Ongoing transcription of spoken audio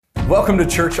Welcome to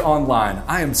Church Online.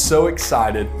 I am so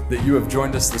excited that you have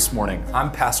joined us this morning.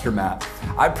 I'm Pastor Matt.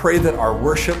 I pray that our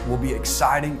worship will be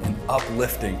exciting and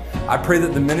uplifting. I pray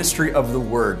that the ministry of the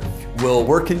Word will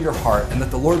work in your heart and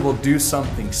that the Lord will do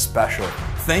something special.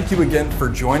 Thank you again for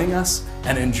joining us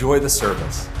and enjoy the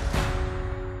service.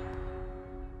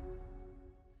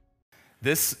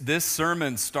 This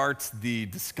sermon starts the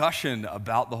discussion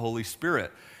about the Holy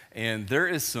Spirit, and there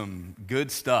is some good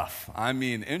stuff. I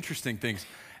mean, interesting things.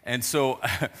 And so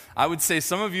I would say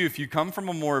some of you, if you come from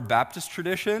a more Baptist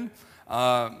tradition,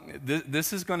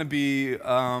 this is going to be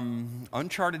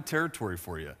uncharted territory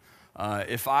for you.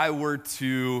 If I were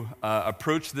to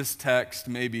approach this text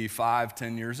maybe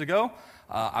 5-10 years ago,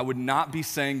 I would not be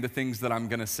saying the things that I'm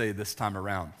going to say this time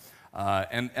around.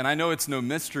 And I know it's no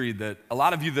mystery that a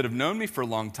lot of you that have known me for a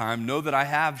long time know that I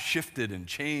have shifted and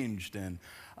changed. And,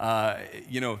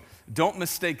 don't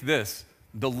mistake this.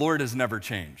 The Lord has never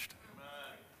changed.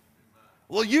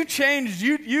 Well, you changed,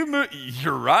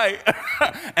 you're right.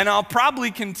 And I'll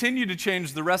probably continue to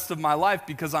change the rest of my life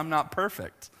because I'm not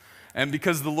perfect. And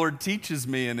because the Lord teaches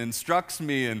me and instructs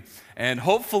me, and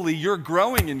hopefully you're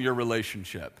growing in your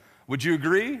relationship. Would you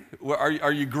agree?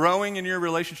 Are you growing in your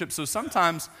relationship? So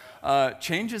sometimes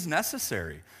change is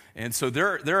necessary. And so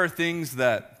there are things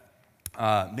that,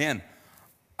 I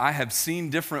have seen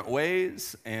different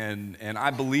ways, and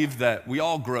I believe that we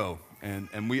all grow,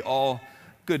 and we all...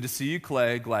 Good to see you,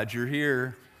 Clay. Glad you're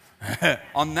here.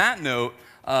 On that note,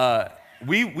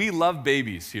 we love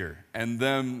babies here, and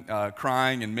them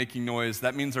crying and making noise.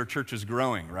 That means our church is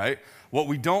growing, right? What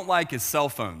we don't like is cell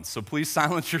phones, so please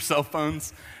silence your cell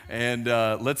phones, and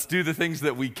let's do the things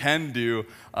that we can do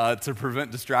to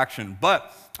prevent distraction.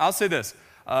 But I'll say this.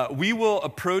 We will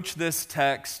approach this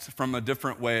text from a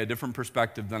different way, a different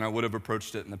perspective than I would have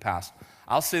approached it in the past.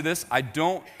 I'll say this. I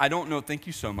don't know. Thank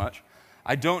you so much.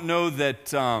 I don't know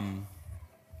that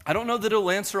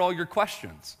it'll answer all your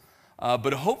questions,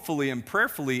 but hopefully and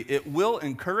prayerfully it will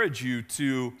encourage you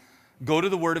to go to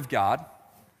the Word of God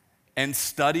and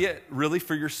study it really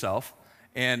for yourself,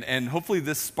 and hopefully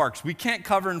this sparks. We can't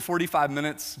cover in 45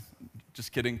 minutes,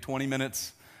 just kidding, 20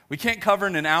 minutes. We can't cover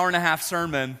in an hour and a half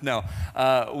sermon. No,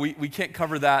 we can't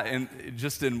cover that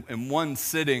in one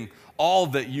sitting, all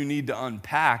that you need to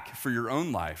unpack for your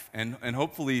own life, and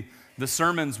hopefully the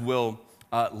sermons will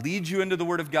lead you into the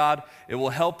Word of God. It will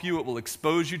help you. It will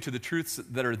expose you to the truths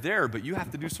that are there, but you have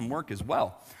to do some work as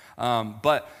well.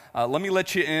 But let me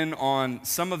let you in on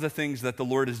some of the things that the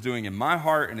Lord is doing in my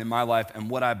heart and in my life and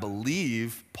what I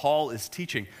believe Paul is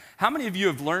teaching. How many of you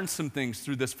have learned some things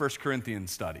through this 1 Corinthians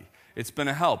study? It's been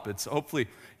a help. It's hopefully,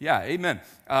 yeah, amen.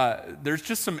 There's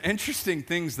just some interesting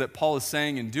things that Paul is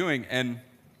saying and doing. And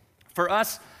for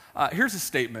us, here's a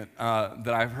statement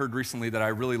that I've heard recently that I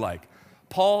really like.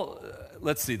 Paul,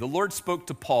 let's see, the Lord spoke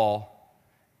to Paul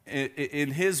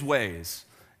in his ways,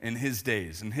 in his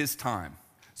days, in his time.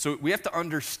 So we have to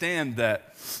understand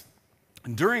that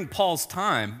during Paul's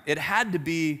time, it had to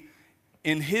be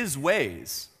in his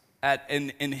ways,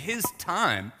 in his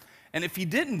time. And if he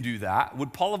didn't do that,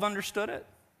 would Paul have understood it?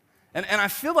 And I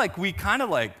feel like we kind of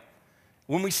like,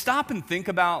 when we stop and think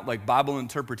about like Bible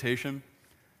interpretation,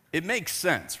 it makes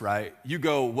sense, right? You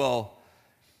go, well,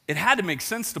 it had to make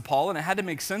sense to Paul, and it had to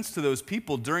make sense to those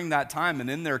people during that time and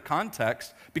in their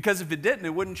context, because if it didn't,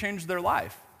 it wouldn't change their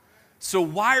life. So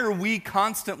why are we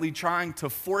constantly trying to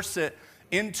force it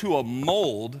into a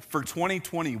mold for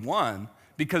 2021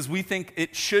 because we think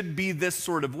it should be this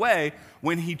sort of way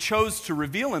when he chose to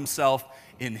reveal himself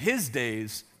in his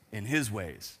days, in his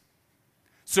ways?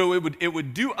 So it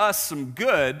would do us some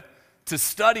good to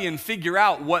study and figure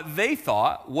out what they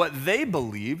thought, what they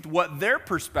believed, what their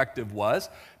perspective was,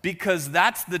 because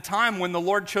that's the time when the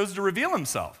Lord chose to reveal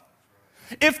himself.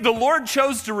 If the Lord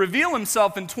chose to reveal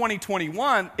himself in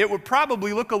 2021, it would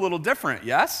probably look a little different,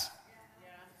 yes?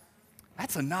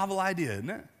 That's a novel idea, isn't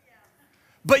it?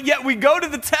 But yet we go to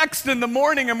the text in the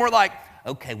morning and we're like,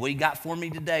 okay, what do you got for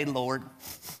me today, Lord?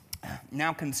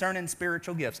 Now concerning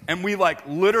spiritual gifts. And we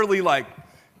literally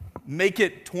make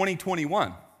it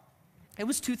 2021. It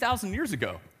was 2,000 years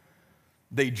ago.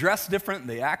 They dressed different,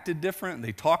 they acted different,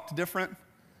 they talked different.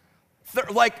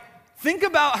 Think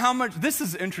about how much, this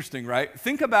is interesting, right?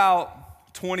 Think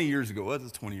about 20 years ago. What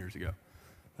was 20 years ago?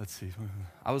 Let's see.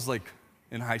 I was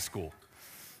in high school.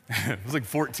 I was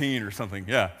 14 or something,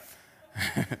 yeah.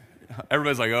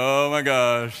 Everybody's like, oh my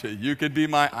gosh, you could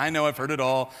be I know, I've heard it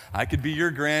all. I could be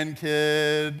your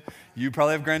grandkid. You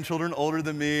probably have grandchildren older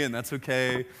than me, and that's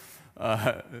okay.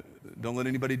 Don't let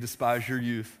anybody despise your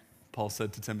youth, Paul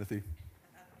said to Timothy.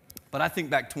 But I think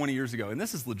back 20 years ago, and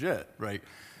this is legit, right?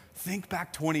 Think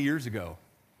back 20 years ago.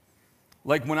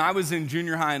 Like when I was in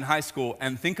junior high and high school,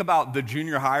 and think about the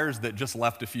junior hires that just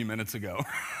left a few minutes ago.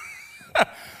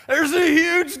 There's a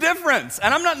huge difference.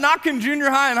 And I'm not knocking junior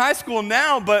high and high school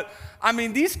now, but I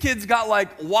mean, these kids got like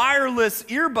wireless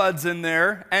earbuds in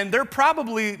there, and they're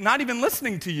probably not even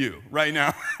listening to you right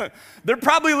now. They're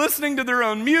probably listening to their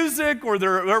own music, or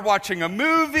they're watching a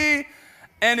movie.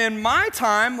 And in my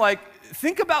time, like,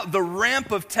 think about the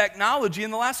ramp of technology in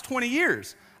the last 20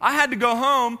 years. I had to go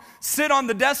home, sit on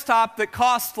the desktop that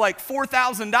cost like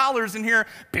 $4,000 and hear,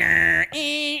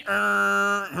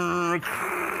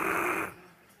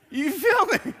 you feel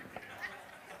me?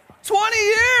 20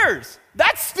 years.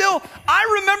 That's still,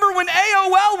 I remember when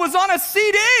AOL was on a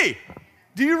CD.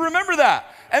 Do you remember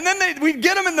that? And then we'd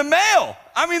get them in the mail.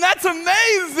 I mean, that's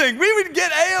amazing. We would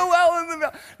get AOL in the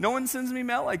mail. No one sends me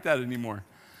mail like that anymore.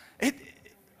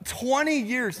 20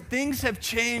 years, things have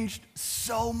changed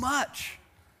so much.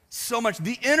 So much.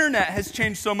 The internet has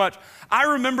changed so much. I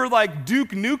remember like Duke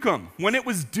Nukem, when it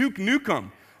was Duke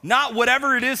Nukem. Not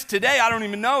whatever it is today, I don't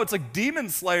even know. It's like Demon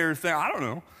Slayer thing, I don't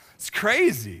know. It's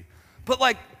crazy. But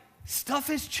like, stuff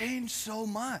has changed so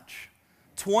much.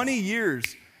 20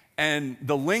 years, and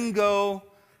the lingo,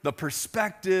 the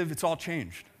perspective, it's all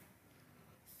changed.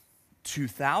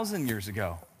 2,000 years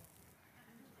ago.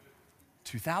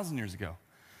 2,000 years ago.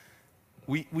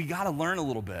 We got to learn a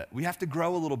little bit. We have to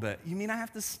grow a little bit. You mean I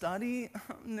have to study?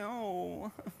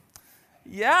 No.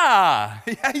 Yeah,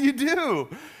 you do.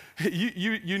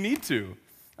 You need to.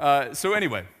 So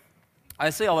anyway, I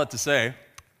say all that to say,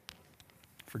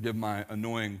 forgive my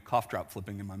annoying cough drop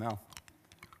flipping in my mouth.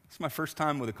 It's my first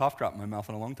time with a cough drop in my mouth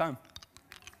in a long time.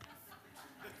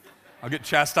 I'll get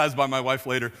chastised by my wife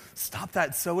later. Stop that,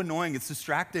 it's so annoying, it's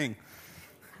distracting.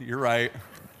 You're right.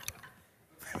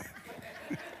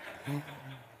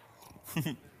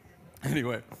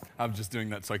 Anyway, I'm just doing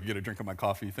that so I can get a drink of my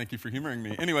coffee. Thank you for humoring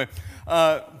me. Anyway,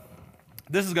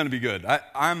 this is going to be good.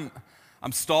 I'm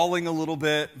stalling a little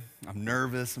bit. I'm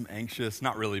nervous. I'm anxious.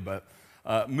 Not really, but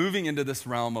moving into this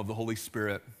realm of the Holy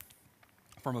Spirit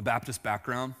from a Baptist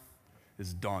background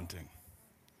is daunting.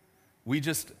 We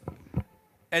just,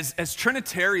 as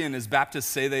Trinitarian as Baptists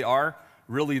say they are,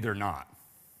 really they're not.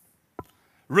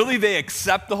 Really, they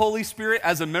accept the Holy Spirit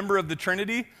as a member of the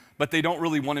Trinity, but they don't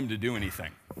really want him to do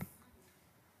anything.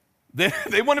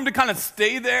 They want him to kind of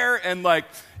stay there and like,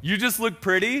 you just look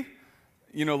pretty.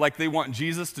 You know, like they want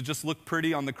Jesus to just look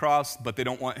pretty on the cross, but they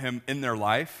don't want him in their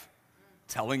life,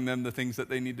 telling them the things that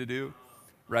they need to do,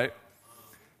 right?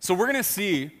 So we're going to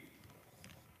see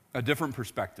a different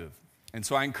perspective. And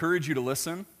so I encourage you to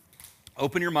listen,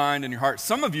 open your mind and your heart.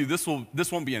 Some of you, this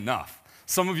won't be enough.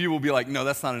 Some of you will be like, no,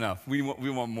 that's not enough. We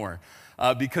want more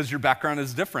because your background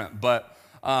is different. But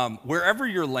wherever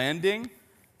you're landing,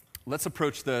 let's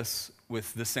approach this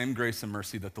with the same grace and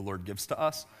mercy that the Lord gives to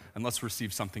us, and let's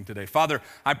receive something today. Father,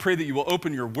 I pray that you will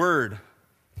open your word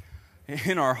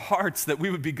in our hearts, that we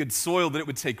would be good soil, that it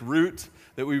would take root,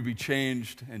 that we would be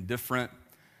changed and different.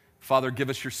 Father, give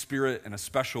us your spirit in a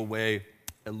special way.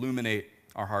 Illuminate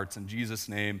our hearts. In Jesus'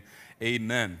 name,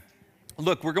 amen.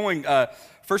 Look, we're going 1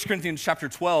 Corinthians chapter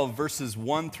 12, verses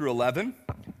 1 through 11.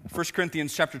 1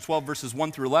 Corinthians chapter 12, verses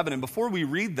 1 through 11. And before we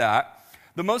read that,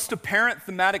 the most apparent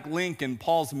thematic link in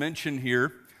Paul's mention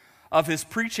here of his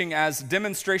preaching as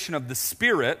demonstration of the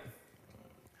Spirit,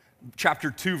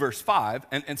 chapter 2, verse 5.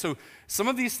 And so some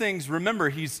of these things, remember,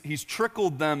 he's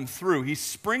trickled them through. He's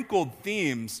sprinkled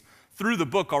themes through the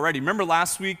book already. Remember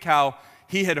last week how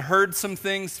he had heard some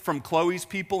things from Chloe's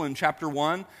people in chapter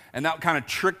 1, and that kind of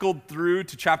trickled through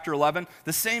to chapter 11.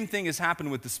 The same thing has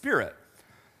happened with the Spirit.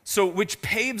 So, which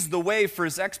paves the way for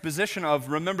his exposition of,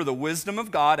 remember, the wisdom of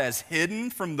God as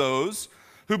hidden from those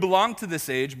who belong to this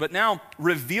age, but now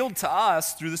revealed to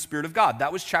us through the Spirit of God.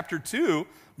 That was chapter 2,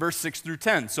 verse 6 through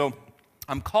 10. So,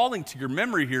 I'm calling to your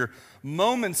memory here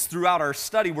moments throughout our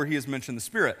study where he has mentioned the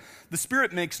Spirit. The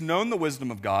Spirit makes known the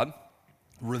wisdom of God,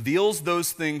 reveals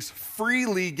those things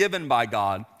freely given by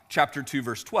God, chapter 2,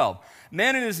 verse 12.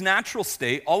 Man in his natural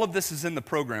state, all of this is in the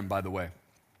program, by the way.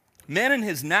 Man in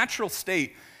his natural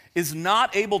state is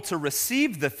not able to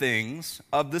receive the things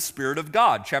of the Spirit of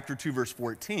God, chapter 2, verse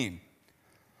 14.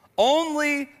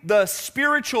 Only the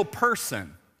spiritual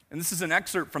person, and this is an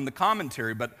excerpt from the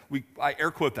commentary, but I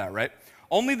air quote that, right?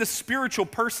 Only the spiritual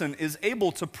person is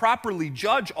able to properly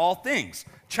judge all things,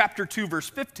 chapter 2, verse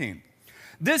 15.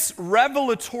 This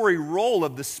revelatory role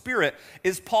of the Spirit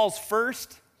is Paul's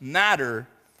first matter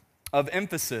of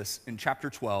emphasis in chapter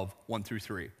 12, 1 through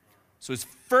 3. So his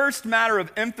first matter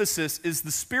of emphasis is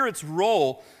the Spirit's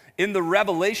role in the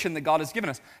revelation that God has given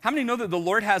us. How many know that the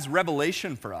Lord has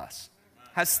revelation for us?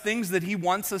 Has things that he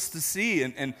wants us to see.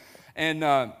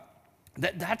 And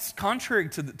that's contrary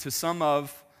to some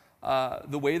of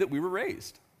the way that we were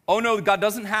raised. Oh no, God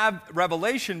doesn't have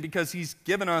revelation because he's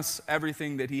given us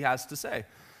everything that he has to say.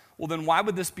 Well, then why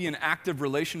would this be an active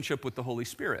relationship with the Holy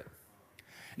Spirit?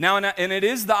 Now, and it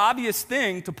is the obvious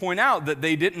thing to point out that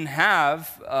they didn't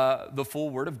have the full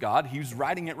Word of God. He's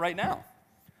writing it right now,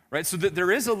 right? So that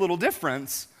there is a little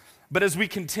difference, but as we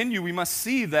continue, we must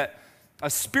see that a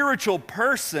spiritual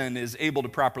person is able to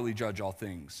properly judge all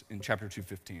things in chapter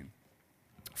 2:15.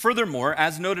 Furthermore,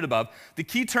 as noted above, the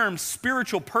key term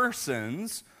spiritual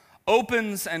persons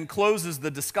opens and closes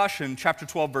the discussion, chapter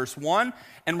 12, verse 1,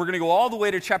 and we're going to go all the way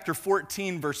to chapter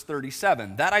 14, verse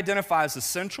 37. That identifies a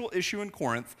central issue in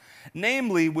Corinth,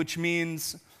 namely, which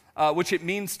it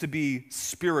means to be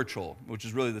spiritual, which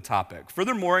is really the topic.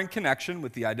 Furthermore, in connection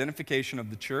with the identification of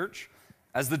the church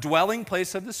as the dwelling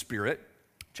place of the Spirit,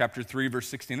 chapter 3, verse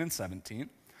 16 and 17,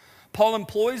 Paul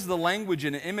employs the language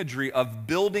and imagery of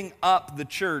building up the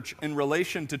church in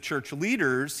relation to church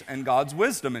leaders and God's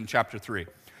wisdom in chapter 3.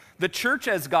 The church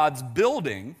as God's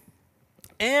building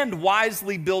and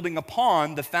wisely building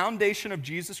upon the foundation of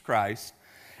Jesus Christ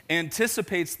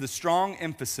anticipates the strong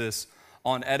emphasis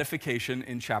on edification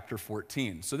in chapter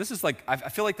 14. So this is I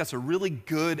feel like that's a really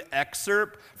good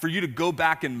excerpt for you to go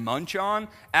back and munch on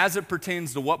as it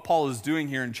pertains to what Paul is doing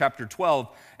here in chapter 12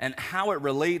 and how it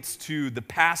relates to the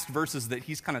past verses that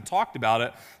he's kind of talked about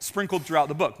it, sprinkled throughout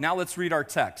the book. Now let's read our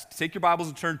text. Take your Bibles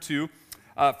and turn to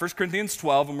 1 Corinthians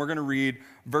 12, and we're going to read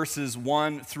verses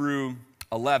 1 through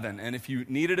 11. And if you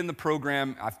need it in the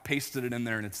program, I've pasted it in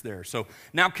there and it's there. So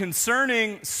now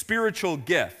concerning spiritual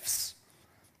gifts,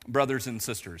 brothers and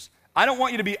sisters, I don't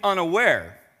want you to be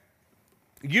unaware.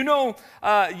 You know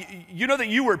that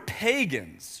you were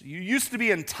pagans. You used to be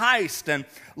enticed and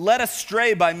led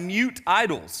astray by mute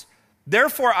idols.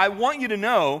 Therefore, I want you to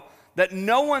know that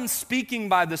no one speaking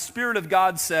by the Spirit of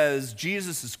God says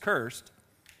Jesus is cursed,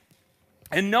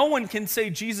 and no one can say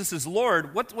Jesus is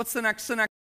Lord. What's the next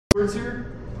words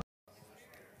here?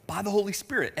 By the Holy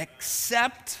Spirit,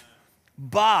 except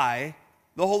by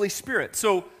the Holy Spirit.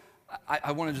 So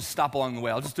I want to just stop along the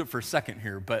way. I'll just do it for a second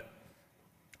here. But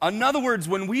in other words,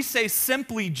 when we say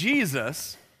simply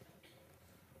Jesus,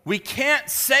 we can't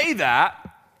say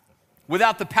that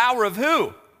without the power of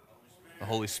who? The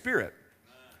Holy Spirit.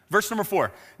 Verse number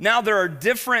 4. Now there are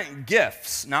different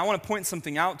gifts. Now I want to point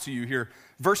something out to you here.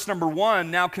 Verse number 1,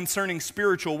 now concerning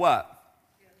spiritual what?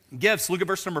 Gifts. Look at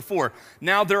verse number 4.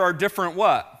 Now there are different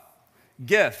what?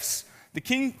 Gifts.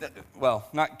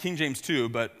 Not King James 2,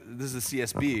 but this is a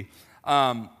CSB.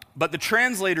 But the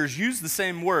translators use the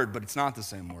same word, but it's not the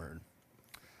same word.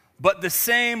 But the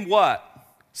same what?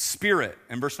 Spirit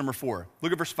in verse number 4.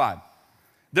 Look at verse 5.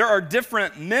 There are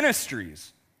different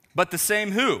ministries, but the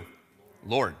same who?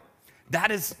 Lord.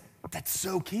 That's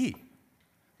so key.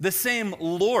 The same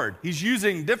Lord. He's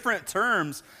using different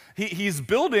terms. He's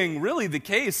building really the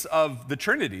case of the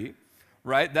Trinity,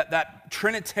 right? That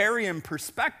Trinitarian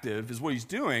perspective is what he's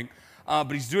doing,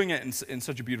 but he's doing it in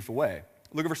such a beautiful way.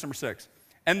 Look at verse number 6.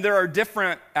 And there are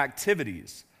different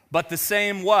activities, but the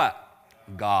same what?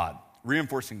 God.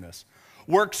 Reinforcing this.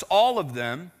 Works all of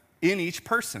them in each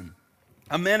person.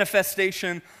 A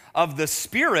manifestation of the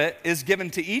Spirit is given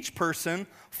to each person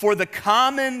for the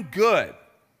common good.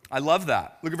 I love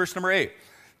that. Look at verse number 8.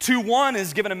 To one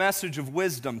is given a message of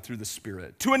wisdom through the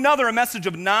Spirit. To another, a message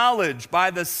of knowledge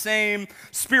by the same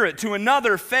Spirit. To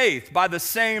another, faith by the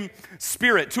same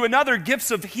Spirit. To another,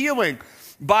 gifts of healing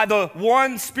by the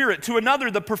one Spirit. To another,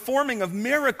 the performing of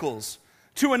miracles.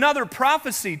 To another,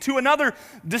 prophecy. To another,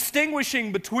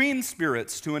 distinguishing between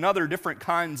spirits. To another, different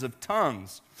kinds of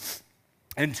tongues.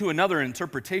 And to another,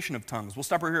 interpretation of tongues. We'll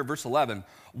stop right here at verse 11.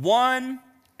 One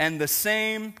and the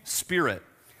same Spirit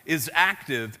is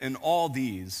active in all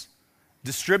these,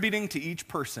 distributing to each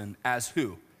person as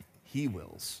who? He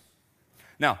wills.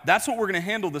 Now, that's what we're going to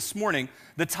handle this morning.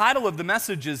 The title of the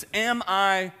message is, Am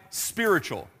I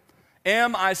Spiritual?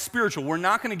 Am I spiritual? We're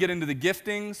not going to get into the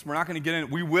giftings. We're not going to get in.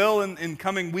 We will in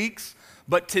coming weeks.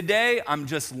 But today, I'm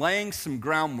just laying some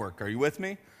groundwork. Are you with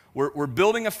me? We're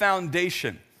building a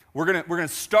foundation. We're gonna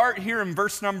start here in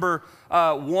verse number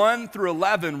 1 through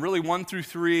 11, really 1 through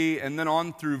 3, and then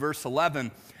on through verse 11,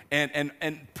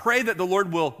 and pray that the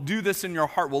Lord will do this in your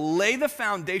heart. We'll lay the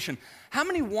foundation. How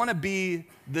many want to be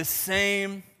the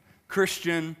same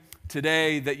Christian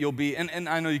today that you'll be? And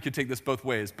I know you could take this both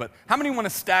ways, but how many want a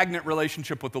stagnant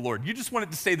relationship with the Lord? You just want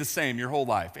it to stay the same your whole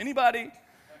life. Anybody?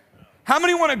 How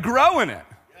many want to grow in it?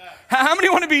 How many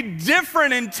want to be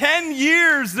different in 10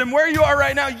 years than where you are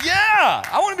right now? Yeah,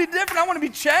 I want to be different. I want to be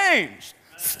changed.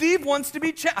 Steve wants to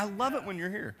be changed. I love it when you're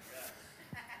here.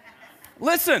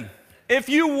 Listen, if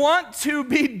you want to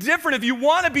be different, if you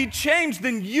want to be changed,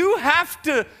 then you have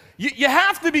to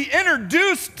be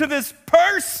introduced to this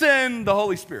person, the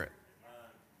Holy Spirit.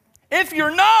 If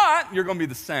you're not, you're going to be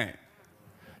the same.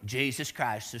 Jesus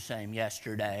Christ the same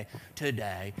yesterday,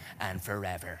 today, and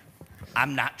forever.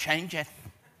 I'm not changing.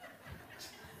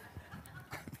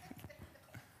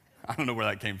 I don't know where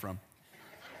that came from.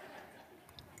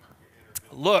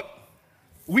 Look,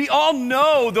 we all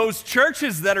know those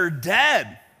churches that are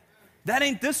dead. That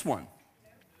ain't this one.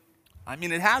 I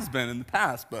mean, it has been in the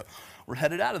past, but we're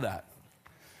headed out of that.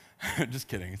 Just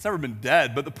kidding. It's never been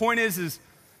dead. But the point is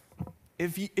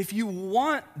if you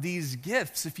want these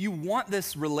gifts, if you want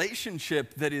this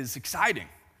relationship that is exciting,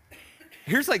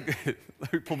 here's like,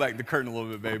 let me pull back the curtain a little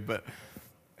bit, babe, but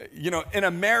in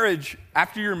a marriage,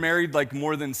 after you're married like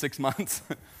more than 6 months,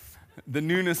 the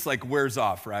newness like wears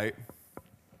off, right?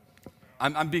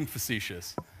 I'm being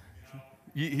facetious.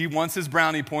 He wants his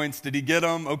brownie points. Did he get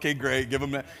them? Okay, great. Give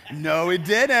him that. No, he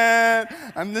didn't.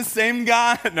 I'm the same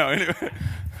guy. No, anyway.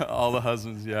 All the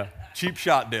husbands, yeah. Cheap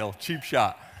shot, Dale. Cheap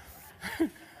shot.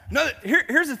 No,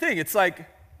 here's the thing. It's like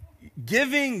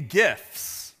giving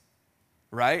gifts,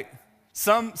 right?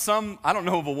 Some. I don't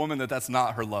know of a woman that's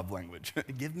not her love language.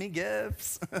 Give me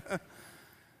gifts.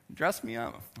 Dress me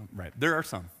up. Right. There are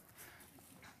some.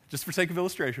 Just for sake of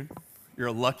illustration. You're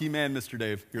a lucky man, Mr.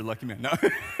 Dave. You're a lucky man. No.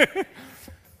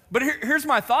 But here's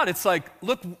my thought. It's like,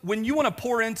 look, when you want to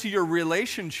pour into your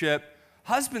relationship,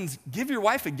 husbands, give your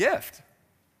wife a gift.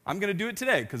 I'm going to do it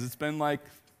today because it's been like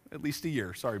at least a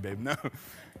year. Sorry, babe. No.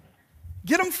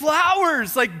 Get them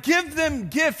flowers. Like, give them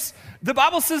gifts. The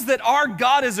Bible says that our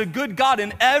God is a good God,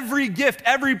 and every gift,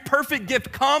 every perfect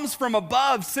gift comes from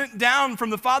above, sent down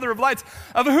from the Father of lights,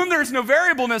 of whom there is no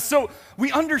variableness. So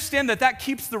we understand that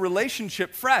keeps the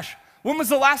relationship fresh. When was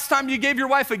the last time you gave your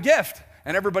wife a gift?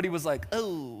 And everybody was like,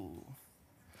 oh.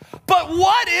 But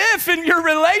what if in your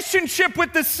relationship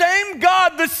with the same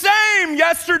God, the same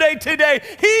yesterday, today,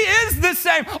 He is the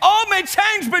same. All may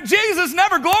change, but Jesus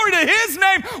never. Glory to His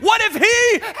name. What if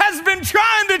He has been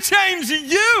trying to change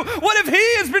you? What if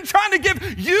He has been trying to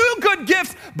give you good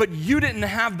gifts, but you didn't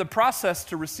have the process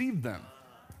to receive them?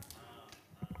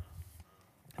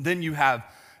 Then you have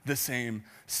the same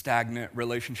stagnant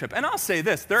relationship. And I'll say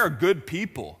this, there are good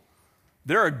people.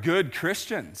 There are good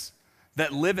Christians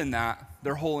that live in that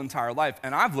their whole entire life.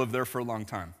 And I've lived there for a long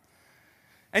time.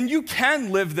 And you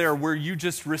can live there where you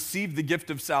just receive the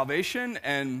gift of salvation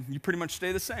and you pretty much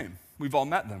stay the same. We've all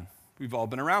met them. We've all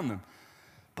been around them.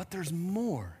 But there's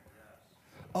more.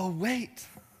 Oh, wait.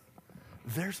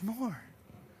 There's more.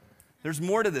 There's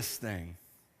more to this thing.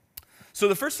 So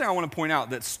the first thing I want to point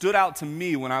out that stood out to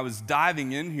me when I was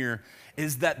diving in here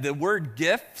is that the word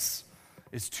gifts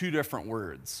is two different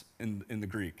words in the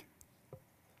Greek,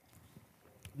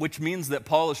 which means that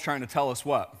Paul is trying to tell us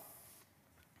what?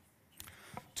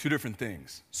 Two different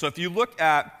things. So if you look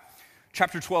at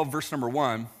chapter 12, verse number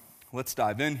 1, let's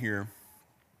dive in here.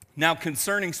 Now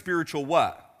concerning spiritual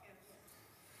what?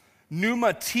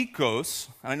 Pneumatikos,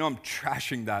 and I know I'm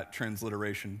trashing that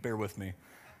transliteration, bear with me.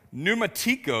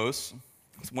 Pneumatikos,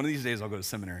 one of these days I'll go to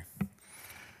seminary.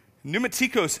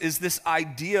 Pneumatikos is this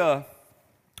idea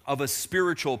of a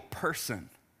spiritual person.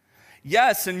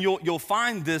 Yes, and you'll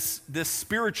find this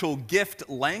spiritual gift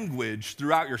language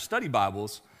throughout your study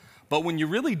Bibles, but when you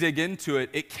really dig into it,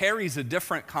 it carries a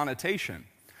different connotation.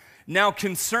 Now,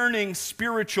 concerning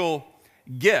spiritual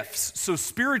gifts, so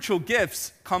spiritual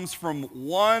gifts comes from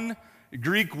one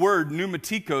Greek word,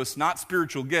 pneumatikos, not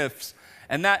spiritual gifts,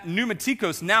 and that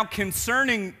pneumatikos, now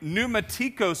concerning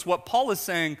pneumatikos, what Paul is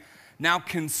saying, now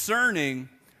concerning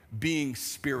being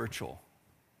spiritual.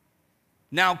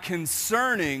 Now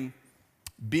concerning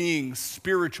being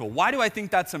spiritual. Why do I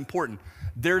think that's important?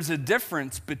 There's a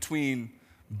difference between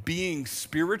being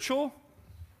spiritual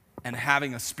and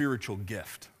having a spiritual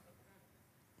gift.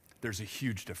 There's a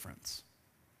huge difference.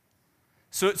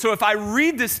 So if I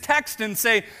read this text and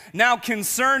say, now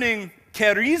concerning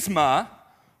charisma,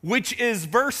 which is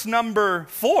verse number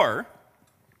 4,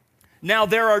 now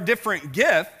there are different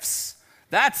gifts,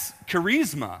 that's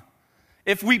charisma.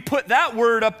 If we put that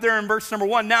word up there in verse number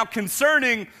 1, now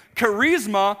concerning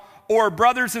charisma, or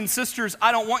brothers and sisters,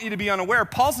 I don't want you to be unaware,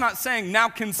 Paul's not saying now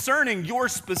concerning your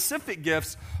specific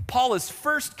gifts. Paul is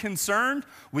first concerned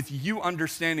with you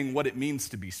understanding what it means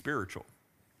to be spiritual.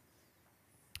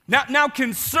 Now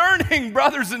concerning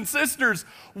brothers and sisters,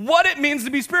 what it means to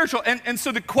be spiritual. And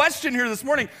so the question here this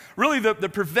morning, really the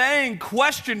purveying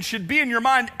question should be in your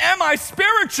mind, am I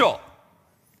spiritual?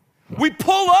 We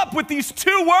pull up with these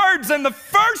two words, and the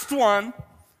first one,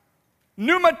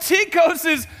 pneumatikos,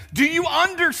 is do you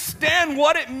understand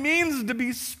what it means to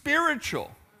be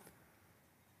spiritual?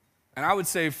 And I would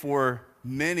say for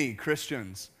many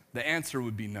Christians, the answer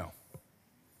would be no.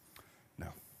 No.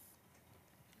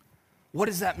 What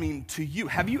does that mean to you?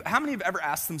 How many have ever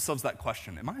asked themselves that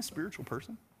question? Am I a spiritual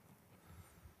person?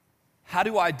 How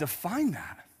do I define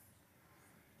that?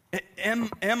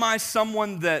 Am I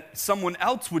someone that someone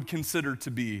else would consider to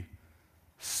be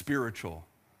spiritual?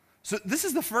 So this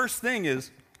is the first thing, is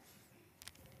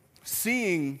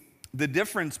seeing the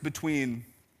difference between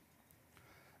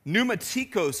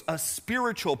pneumatikos, a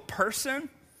spiritual person,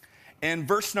 and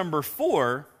verse number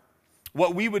 4,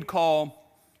 what we would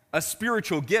call a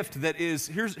spiritual gift that is,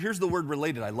 here's the word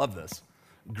related, I love this,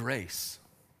 grace.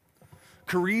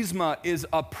 Charisma is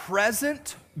a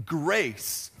present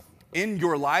grace in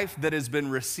your life that has been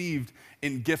received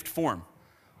in gift form.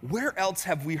 Where else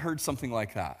have we heard something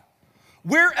like that?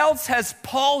 Where else has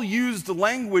Paul used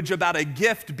language about a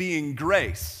gift being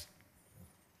grace?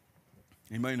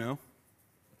 Anybody know?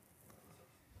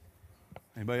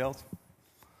 Anybody else?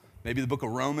 Maybe the book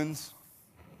of Romans?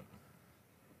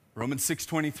 Romans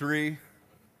 6:23.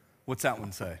 What's that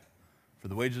one say? For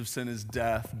the wages of sin is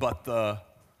death, but the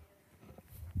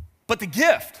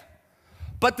gift.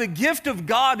 But the gift of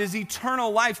God is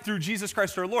eternal life through Jesus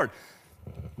Christ our Lord.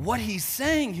 What he's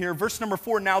saying here, verse number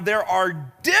 4, now there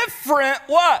are different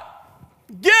what?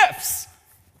 Gifts.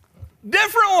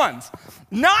 Different ones.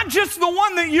 Not just the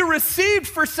one that you received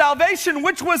for salvation,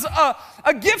 which was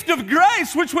a gift of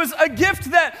grace, which was a gift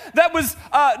that was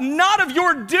not of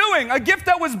your doing, a gift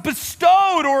that was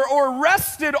bestowed or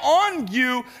rested on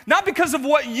you, not because of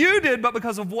what you did, but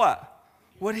because of what?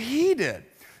 What he did.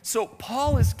 So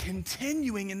Paul is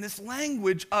continuing in this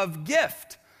language of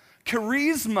gift,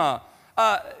 charisma,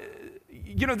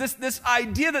 this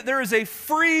idea that there is a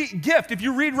free gift. If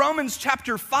you read Romans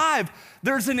chapter 5,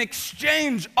 there's an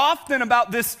exchange often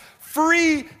about this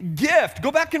free gift. Go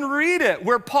back and read it,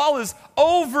 where Paul is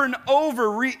over and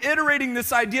over reiterating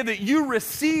this idea that you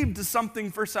received something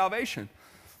for salvation.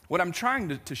 What I'm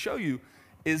trying to show you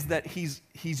is that he's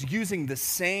using the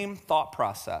same thought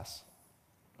process,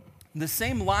 the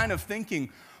same line of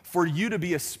thinking for you to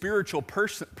be a spiritual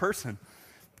person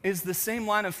is the same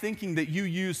line of thinking that you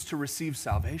use to receive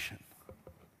salvation.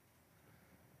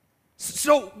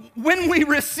 So when we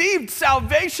received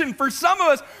salvation, for some of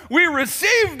us, we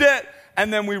received it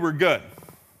and then we were good.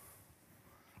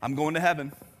 I'm going to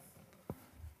heaven.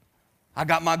 I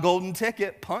got my golden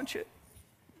ticket, punch it.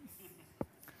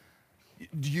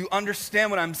 Do you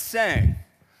understand what I'm saying?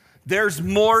 There's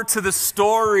more to the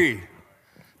story.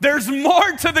 There's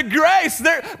more to the grace.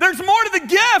 There's more to the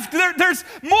gift. There's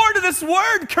more to this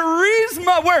word,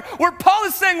 charisma, where Paul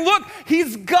is saying, look,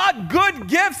 he's got good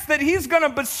gifts that he's going to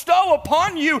bestow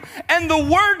upon you. And the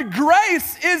word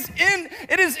grace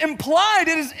it is implied,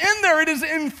 it is in there, it is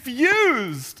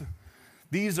infused.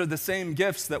 These are the same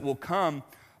gifts that will come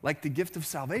like the gift of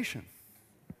salvation.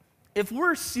 If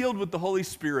we're sealed with the Holy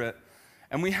Spirit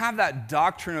and we have that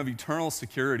doctrine of eternal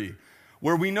security,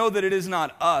 where we know that it is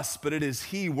not us, but it is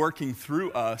he working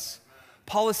through us,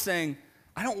 Paul is saying,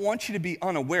 I don't want you to be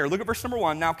unaware. Look at verse number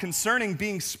 1. Now, concerning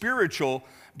being spiritual,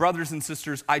 brothers and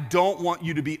sisters, I don't want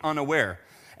you to be unaware.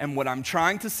 And what I'm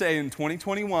trying to say in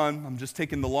 2021, I'm just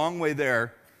taking the long way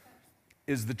there,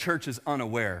 is the church is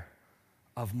unaware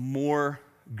of more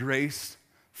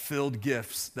grace-filled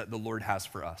gifts that the Lord has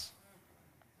for us.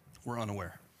 We're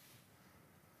unaware.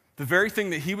 The very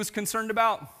thing that he was concerned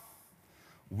about,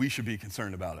 we should be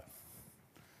concerned about it.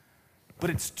 But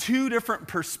it's two different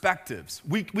perspectives.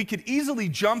 We could easily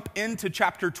jump into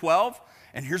chapter 12,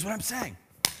 and here's what I'm saying.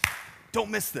 Don't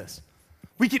miss this.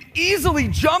 We could easily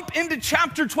jump into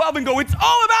chapter 12 and go, it's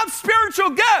all about spiritual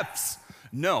gifts.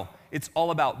 No, it's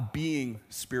all about being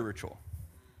spiritual.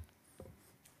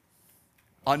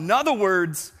 In other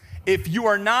words, if you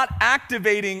are not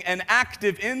activating and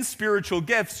active in spiritual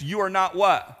gifts, you are not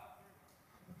what?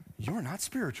 You are not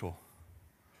spiritual.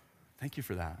 Thank you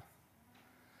for that.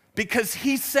 Because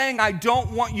he's saying, I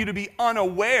don't want you to be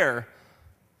unaware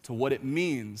to what it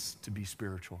means to be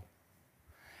spiritual.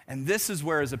 And this is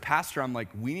where, as a pastor, I'm like,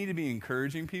 we need to be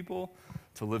encouraging people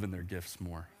to live in their gifts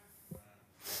more.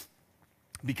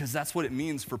 Because that's what it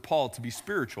means for Paul to be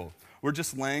spiritual. We're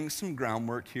just laying some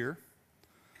groundwork here.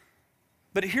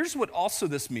 But here's what also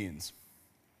this means.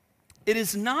 It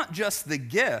is not just the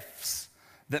gifts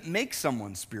that make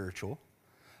someone spiritual,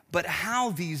 but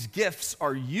how these gifts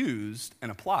are used and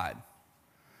applied.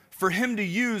 For him to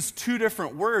use two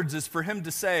different words is for him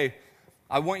to say,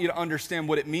 I want you to understand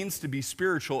what it means to be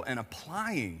spiritual and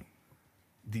applying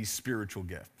these spiritual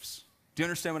gifts. Do you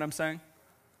understand what I'm saying?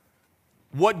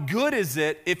 What good is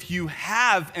it if you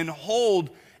have and hold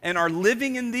and are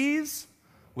living in these,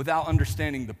 without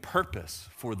understanding the purpose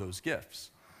for those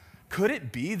gifts. Could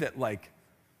it be that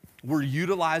we're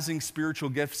utilizing spiritual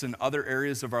gifts in other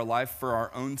areas of our life for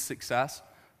our own success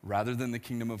rather than the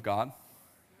kingdom of God?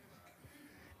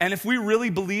 And if we really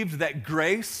believed that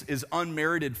grace is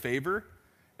unmerited favor,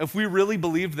 if we really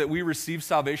believed that we receive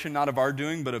salvation not of our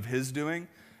doing but of his doing,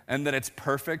 and that it's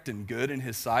perfect and good in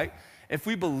his sight, if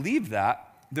we believe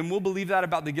that, then we'll believe that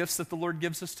about the gifts that the Lord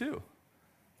gives us too.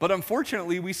 But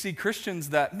unfortunately, we see Christians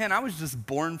that, man, I was just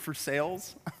born for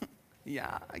sales.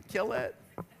 Yeah, I kill it.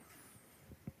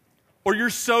 Or you're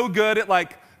so good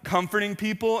at comforting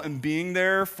people and being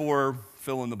there for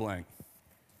fill in the blank.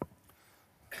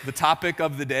 The topic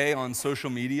of the day on social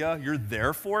media, you're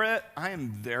there for it. I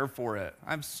am there for it.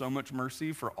 I have so much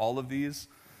mercy for all of these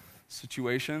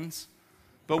situations.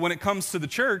 But when it comes to the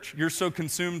church, you're so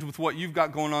consumed with what you've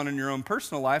got going on in your own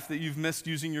personal life that you've missed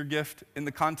using your gift in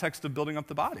the context of building up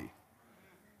the body.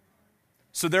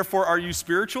 So therefore, are you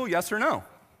spiritual? Yes or no?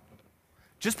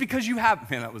 Just because you have,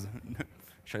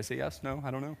 should I say yes? No?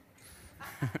 I don't know.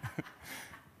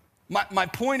 My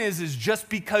point is just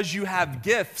because you have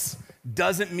gifts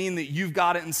doesn't mean that you've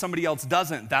got it and somebody else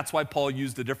doesn't. That's why Paul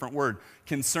used a different word,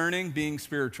 concerning being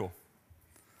spiritual.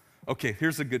 Okay,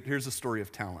 here's a story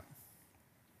of talent.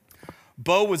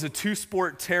 Bo was a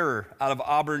two-sport terror out of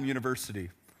Auburn University.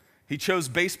 He chose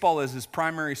baseball as his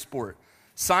primary sport,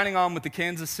 signing on with the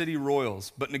Kansas City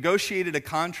Royals, but negotiated a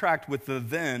contract with the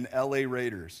then LA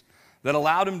Raiders that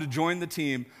allowed him to join the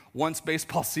team once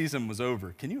baseball season was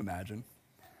over. Can you imagine?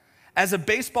 As a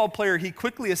baseball player, he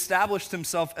quickly established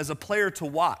himself as a player to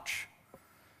watch.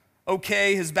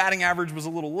 Okay, his batting average was a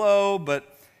little low,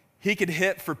 but he could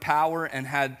hit for power and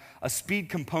had a speed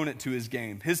component to his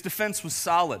game. His defense was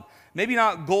solid. Maybe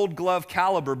not gold glove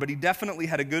caliber, but he definitely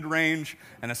had a good range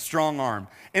and a strong arm.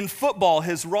 In football,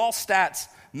 his raw stats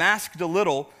masked a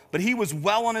little, but he was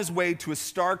well on his way to a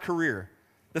star career.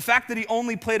 The fact that he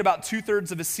only played about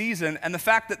 2/3 of a season and the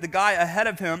fact that the guy ahead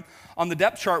of him on the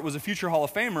depth chart was a future Hall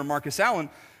of Famer, Marcus Allen,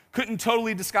 couldn't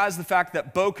totally disguise the fact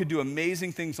that Bo could do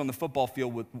amazing things on the football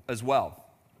field as well.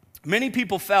 Many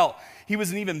people felt he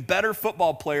was an even better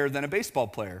football player than a baseball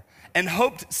player and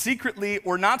hoped secretly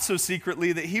or not so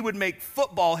secretly that he would make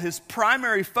football his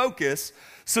primary focus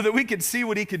so that we could see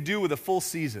what he could do with a full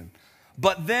season.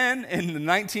 But then in the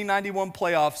 1991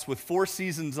 playoffs with 4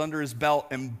 seasons under his belt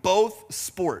in both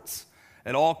sports,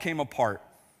 it all came apart.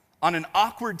 On an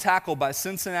awkward tackle by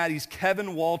Cincinnati's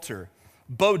Kevin Walter,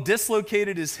 Bo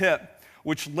dislocated his hip,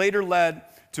 which later led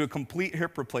to a complete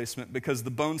hip replacement because the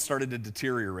bone started to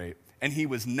deteriorate, and he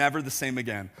was never the same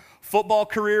again. Football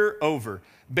career, over.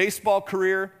 Baseball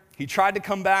career, he tried to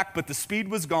come back, but the speed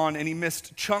was gone, and he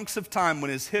missed chunks of time when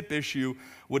his hip issue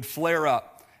would flare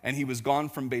up, and he was gone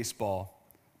from baseball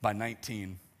by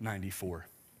 1994.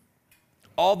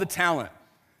 All the talent.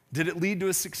 Did it lead to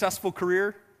a successful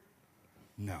career?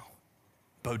 No.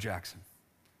 Bo Jackson.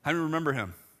 How do you remember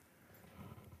him?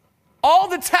 All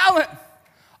the talent,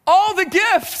 all the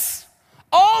gifts,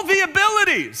 all the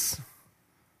abilities,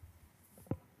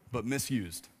 but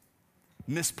misused,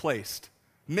 misplaced,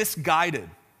 misguided.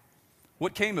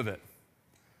 What came of it?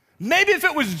 Maybe if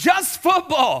it was just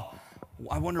football,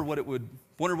 I wonder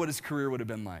what his career would have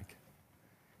been like.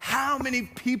 How many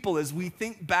people, as we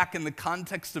think back in the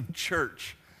context of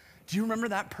church, do you remember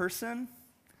that person?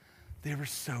 They were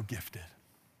so gifted.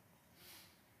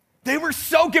 They were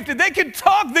so gifted. They could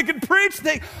talk, they could preach.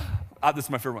 This is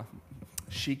my favorite one.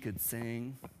 She could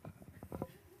sing.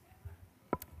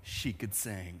 She could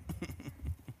sing.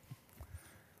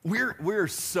 We're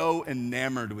so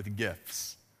enamored with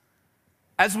gifts.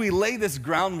 As we lay this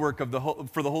groundwork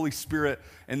for the Holy Spirit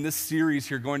in this series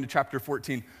here, going to chapter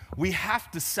 14, we have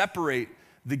to separate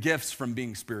the gifts from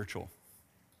being spiritual,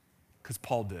 because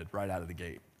Paul did right out of the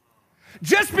gate.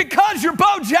 Just because you're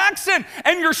Bo Jackson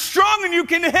and you're strong and you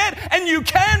can hit and you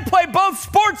can play both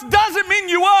sports doesn't mean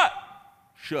you what?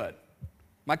 Should.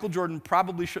 Michael Jordan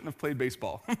probably shouldn't have played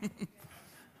baseball.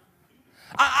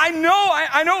 I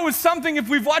know it was something. If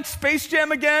we've watched Space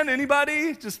Jam again,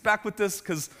 anybody? Just back with this,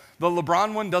 because the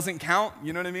LeBron one doesn't count,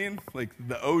 you know what I mean? Like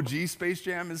the OG Space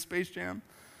Jam is Space Jam.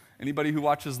 Anybody who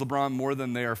watches LeBron more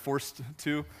than they are forced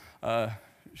to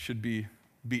should be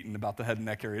beaten about the head and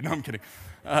neck area. No, I'm kidding.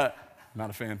 Not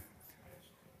a fan.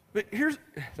 But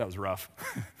that was rough.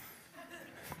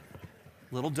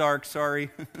 Little dark, sorry.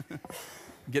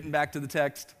 Getting back to the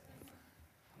text.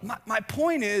 My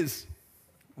point is,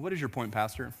 what is your point,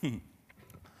 Pastor?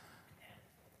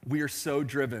 We are so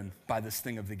driven by this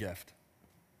thing of the gift.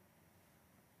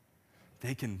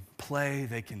 They can play,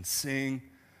 they can sing,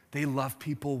 they love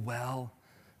people well,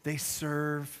 they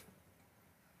serve.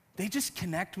 They just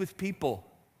connect with people.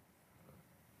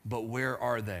 But where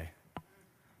are they?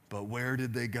 But where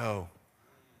did they go?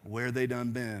 Where they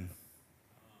done been?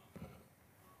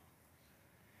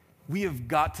 We have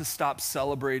got to stop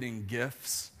celebrating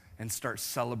gifts and start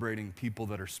celebrating people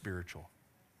that are spiritual.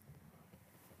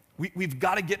 We've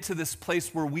got to get to this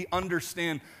place where we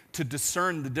understand to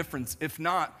discern the difference. If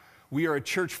not, we are a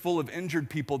church full of injured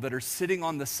people that are sitting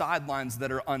on the sidelines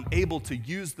that are unable to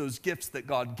use those gifts that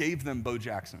God gave them, Bo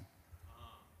Jackson.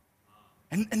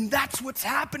 And that's what's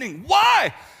happening.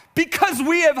 Why? Because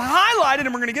we have highlighted,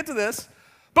 and we're going to get to this,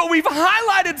 but we've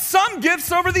highlighted some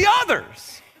gifts over the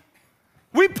others.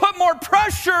 We put more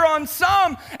pressure on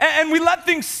some, and we let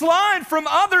things slide from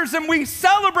others, and we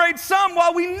celebrate some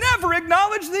while we never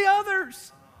acknowledge the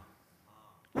others.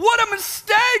 What a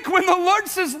mistake when the Lord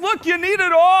says, look, you need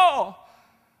it all.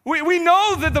 We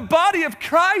know that the body of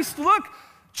Christ, look,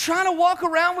 trying to walk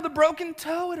around with a broken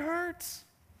toe, it hurts.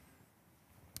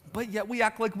 But yet we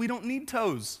act like we don't need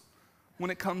toes when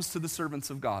it comes to the servants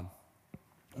of God.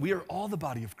 We are all the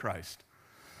body of Christ.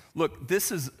 Look,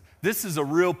 this is a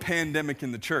real pandemic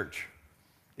in the church.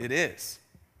 It is.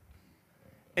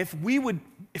 If we would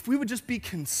just be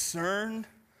concerned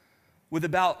with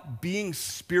about being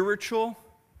spiritual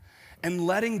and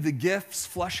letting the gifts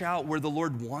flush out where the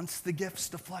Lord wants the gifts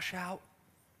to flush out,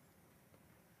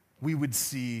 we would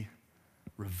see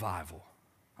revival.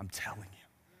 I'm telling you.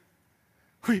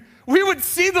 We would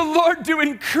see the Lord do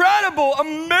incredible,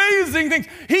 amazing things.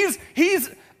 He's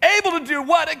able to do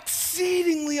what?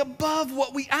 Exceedingly above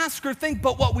what we ask or think.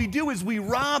 But what we do is we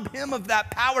rob him of that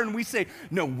power and we say,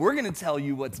 no, we're going to tell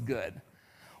you what's good.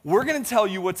 We're going to tell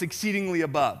you what's exceedingly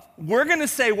above. We're going to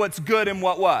say what's good and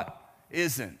what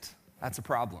isn't. That's a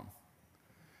problem.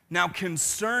 Now,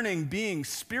 concerning being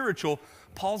spiritual,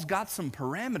 Paul's got some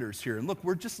parameters here. And look,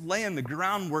 we're just laying the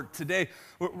groundwork today.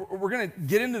 We're going to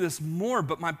get into this more,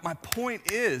 but my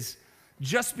point is,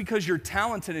 just because you're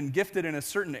talented and gifted in a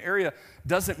certain area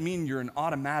doesn't mean you're an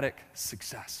automatic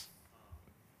success.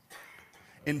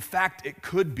 In fact, it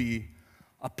could be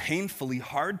a painfully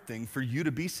hard thing for you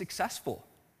to be successful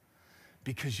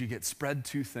because you get spread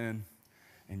too thin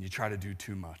and you try to do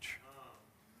too much.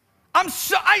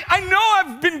 I know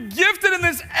I've been gifted in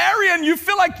this area and you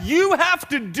feel like you have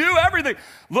to do everything.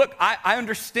 Look, I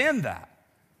understand that.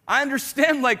 I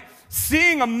understand like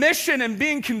seeing a mission and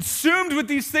being consumed with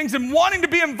these things and wanting to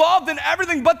be involved in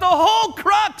everything, but the whole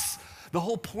crux, the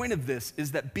whole point of this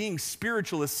is that being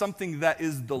spiritual is something that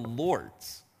is the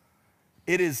Lord's.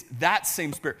 It is that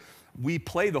same Spirit. We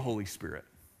play the Holy Spirit.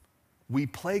 We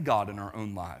play God in our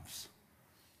own lives.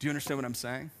 Do you understand what I'm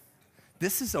saying?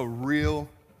 This is a real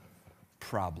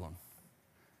problem.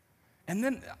 And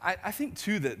then I think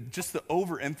too that just the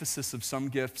overemphasis of some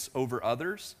gifts over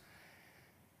others,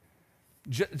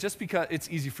 just because it's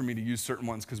easy for me to use certain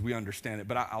ones because we understand it,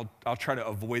 but I'll try to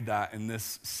avoid that in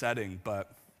this setting.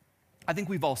 But I think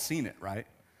we've all seen it, right?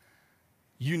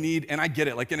 You need, and I get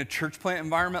it, like in a church plant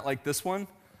environment like this one,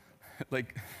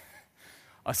 like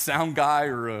a sound guy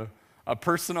or a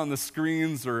person on the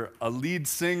screens or a lead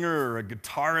singer or a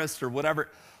guitarist or whatever,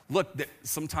 look,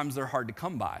 sometimes they're hard to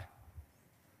come by.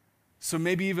 So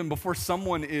maybe even before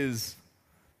someone is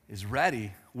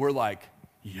ready, we're like,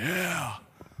 yeah,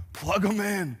 plug them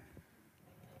in.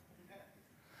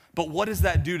 But what does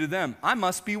that do to them? I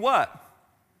must be what?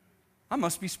 I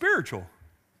must be spiritual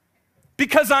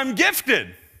because I'm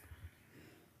gifted.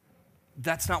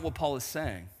 That's not what Paul is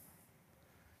saying.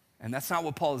 And that's not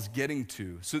what Paul is getting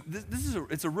to. So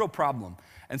it's a real problem.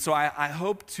 And so I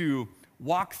hope to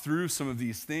walk through some of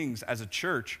these things as a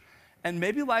church and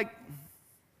maybe like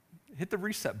hit the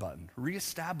reset button,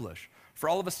 reestablish, for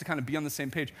all of us to kind of be on the same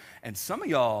page. And some of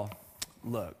y'all,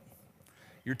 look,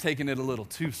 you're taking it a little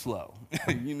too slow.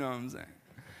 You know what I'm saying?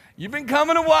 You've been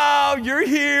coming a while, you're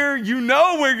here, you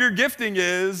know where your gifting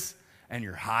is, and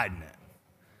you're hiding it.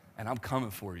 And I'm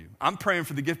coming for you. I'm praying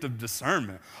for the gift of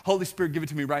discernment. Holy Spirit, give it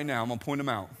to me right now. I'm going to point them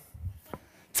out.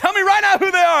 Tell me right now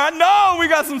who they are. I know we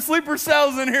got some sleeper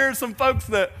cells in here, some folks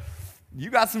that you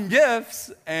got some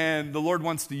gifts, and the Lord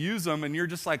wants to use them, and you're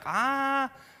just like, and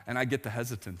I get the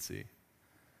hesitancy.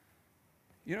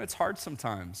 You know, it's hard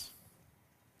sometimes,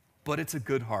 but it's a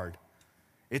good hard.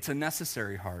 It's a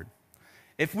necessary hard.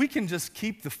 If we can just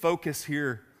keep the focus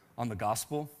here on the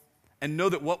gospel and know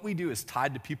that what we do is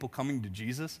tied to people coming to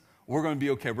Jesus, we're going to be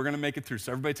okay. We're going to make it through.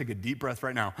 So everybody take a deep breath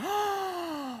right now.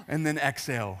 And then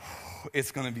exhale.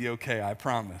 It's going to be okay, I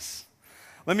promise.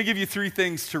 Let me give you 3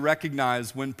 things to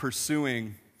recognize when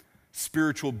pursuing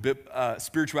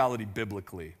spirituality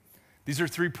biblically. These are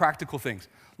 3 practical things.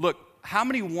 Look, how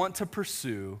many want to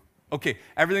pursue, okay,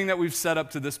 everything that we've set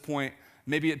up to this point,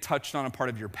 maybe it touched on a part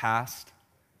of your past.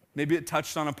 Maybe it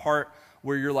touched on a part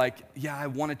where you're like, yeah, I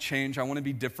want to change, I want to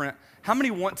be different? How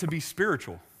many want to be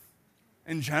spiritual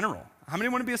in general? How many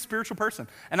want to be a spiritual person?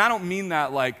 And I don't mean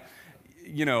that like,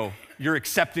 you're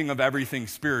accepting of everything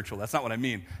spiritual. That's not what I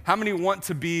mean. How many want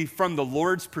to be, from the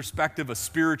Lord's perspective, a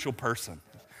spiritual person?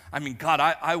 I mean, God,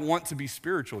 I want to be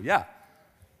spiritual. Yeah.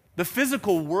 The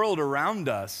physical world around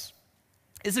us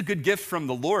is a good gift from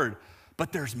the Lord,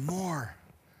 but there's more.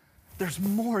 There's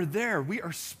more there. We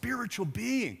are spiritual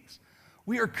beings.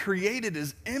 We are created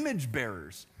as image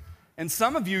bearers. And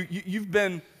some of you've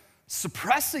been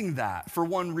suppressing that for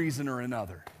one reason or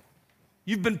another.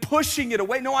 You've been pushing it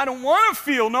away. No, I don't want to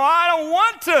feel. No, I don't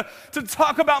want to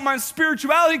talk about my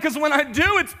spirituality because when I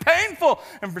do, it's painful.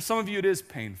 And for some of you, it is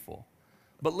painful.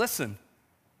 But listen,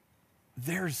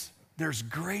 there's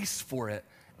grace for it,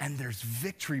 and there's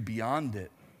victory beyond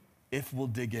it if we'll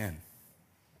dig in.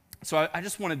 So I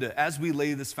just wanted to, as we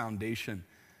lay this foundation,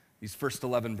 these first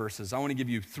 11 verses, I want to give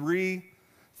you 3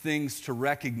 things to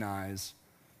recognize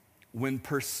when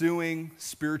pursuing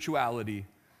spirituality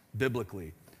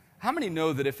biblically. How many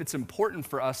know that if it's important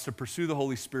for us to pursue the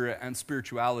Holy Spirit and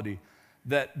spirituality,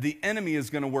 that the enemy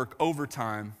is going to work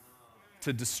overtime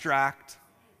to distract,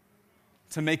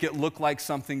 to make it look like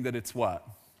something that it's what?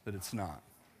 That it's not.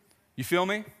 You feel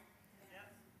me?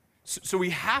 So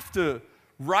we have to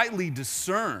rightly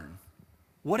discern,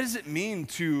 what does it mean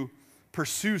to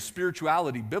pursue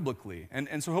spirituality biblically?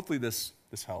 And so hopefully this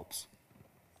helps.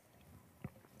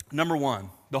 Number 1,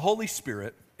 the Holy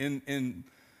Spirit, in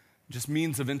just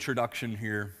means of introduction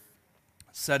here,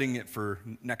 setting it for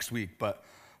next week, but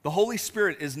the Holy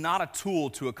Spirit is not a tool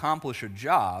to accomplish a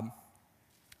job,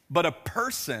 but a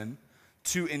person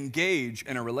to engage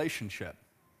in a relationship.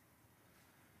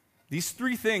 These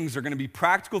 3 things are going to be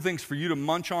practical things for you to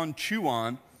munch on, chew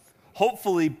on,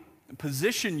 hopefully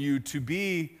position you to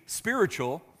be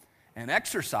spiritual and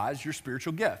exercise your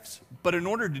spiritual gifts. But in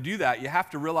order to do that, you have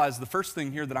to realize the first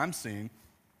thing here that I'm seeing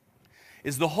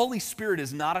is the Holy Spirit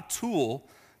is not a tool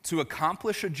to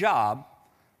accomplish a job,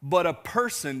 but a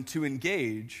person to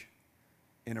engage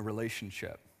in a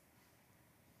relationship.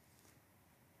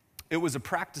 It was a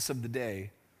practice of the day.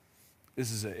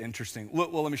 This is interesting. Well,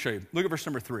 let me show you. Look at verse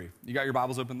number 3. You got your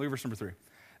Bibles open? Look at verse number 3.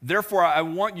 Therefore, I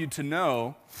want you to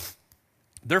know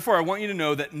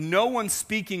that no one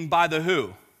speaking by the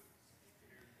who?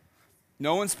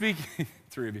 No one speaking,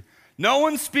 3 of you. No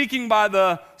one speaking by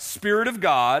the Spirit of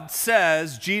God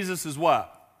says Jesus is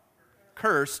what?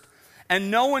 Cursed.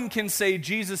 And no one can say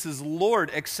Jesus is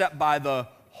Lord except by the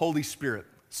Holy Spirit.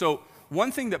 So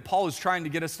one thing that Paul is trying to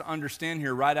get us to understand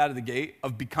here right out of the gate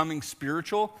of becoming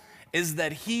spiritual is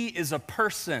that he is a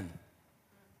person.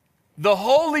 The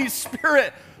Holy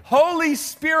Spirit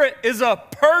is a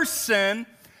person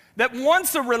that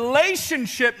wants a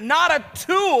relationship, not a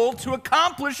tool to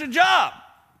accomplish a job.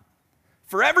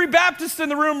 For every Baptist in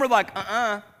the room, we're like,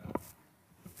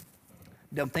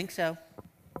 don't think so.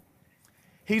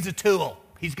 He's a tool.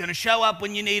 He's going to show up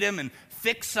when you need him and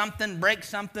fix something, break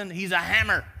something. He's a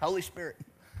hammer, Holy Spirit.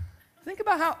 Think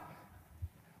about how,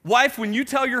 wife, when you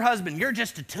tell your husband, you're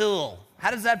just a tool,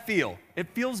 how does that feel? It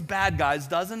feels bad, guys,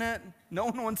 doesn't it? No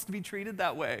one wants to be treated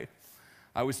that way.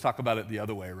 I always talk about it the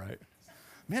other way, right?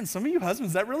 Man, some of you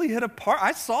husbands, that really hit a part.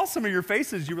 I saw some of your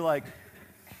faces. You were like,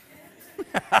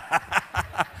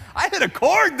 I hit a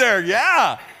chord there,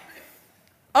 yeah.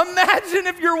 Imagine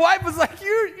if your wife was like,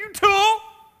 you tool.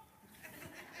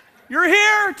 You're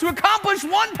here to accomplish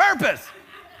one purpose.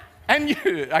 And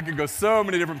I could go so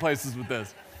many different places with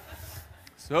this.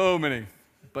 So many.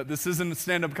 But this isn't a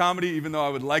stand-up comedy, even though I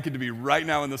would like it to be right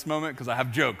now in this moment because I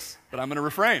have jokes. But I'm going to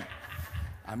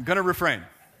refrain.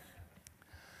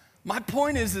 My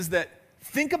point is that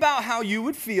think about how you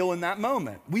would feel in that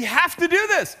moment. We have to do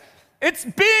this. It's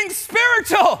being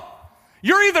spiritual.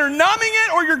 You're either numbing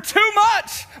it or you're too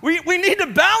much. We need to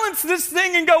balance this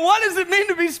thing and go, what does it mean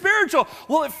to be spiritual?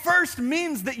 Well, it first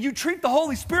means that you treat the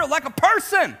Holy Spirit like a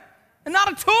person and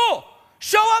not a tool.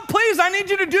 Show up, please. I need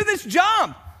you to do this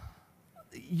job.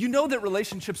 You know that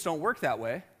relationships don't work that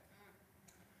way.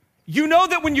 You know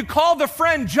that when you call the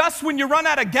friend just when you run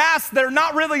out of gas, they're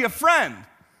not really a friend.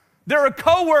 They're a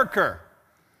coworker.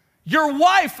 Your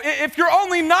wife, if you're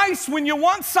only nice when you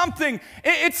want something,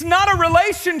 it's not a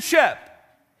relationship.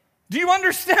 Do you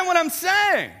understand what I'm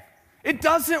saying? It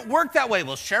doesn't work that way.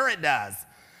 Well, sure it does,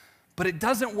 but it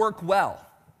doesn't work well.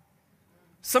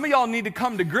 Some of y'all need to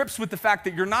come to grips with the fact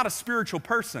that you're not a spiritual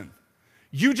person.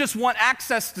 You just want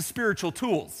access to spiritual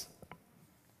tools.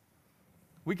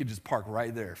 We could just park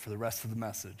right there for the rest of the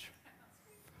message.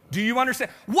 Do you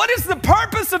understand? What is the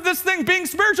purpose of this thing being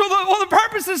spiritual? Well, the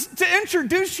purpose is to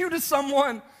introduce you to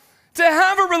someone To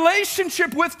have a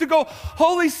relationship with, to go,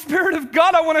 Holy Spirit of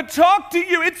God, I want to talk to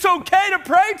you. It's okay to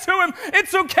pray to him.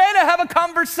 It's okay to have a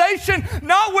conversation,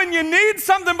 not when you need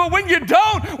something, but when you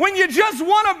don't, when you just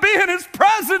want to be in his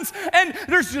presence. And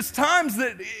there's just times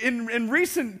that in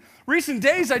recent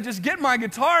days, I just get my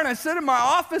guitar and I sit in my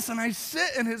office and I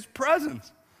sit in his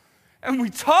presence. And we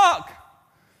talk.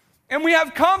 And we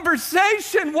have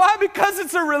conversation. Why? Because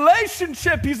it's a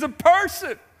relationship. He's a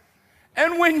person.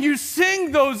 And when you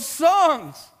sing those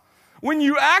songs, when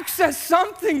you access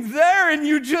something there and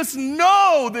you just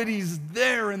know that he's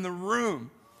there in the room.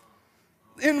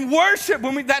 In worship,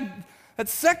 when that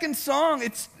second song,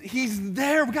 he's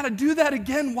there. We got to do that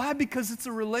again. Why? Because it's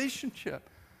a relationship.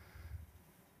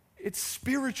 It's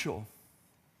spiritual.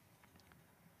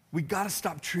 We got to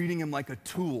stop treating him like a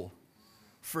tool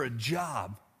for a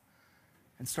job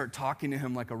and start talking to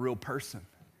him like a real person.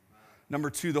 Number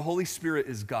 2, the Holy Spirit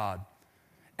is God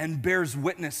and bears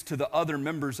witness to the other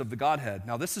members of the Godhead.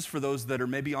 Now, this is for those that are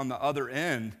maybe on the other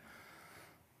end.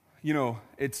 You know,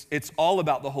 it's all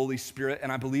about the Holy Spirit,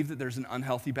 and I believe that there's an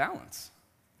unhealthy balance.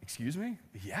 Excuse me?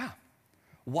 Yeah.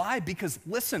 Why? Because,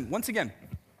 listen, once again,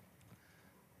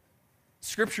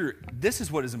 Scripture, this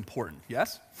is what is important,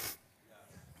 yes?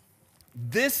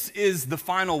 This is the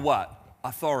final what?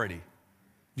 Authority.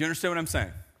 Do you understand what I'm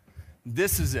saying?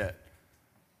 This is it.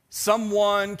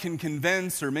 Someone can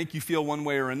convince or make you feel one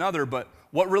way or another, but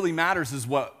what really matters is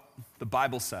what the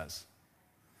Bible says.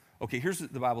 Okay, here's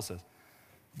what the Bible says.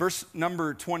 Verse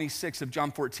number 26 of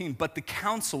John 14, but the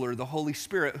Counselor, the Holy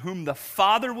Spirit, whom the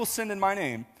Father will send in my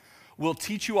name, will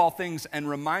teach you all things and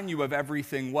remind you of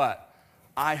everything what?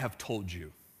 I have told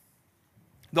you.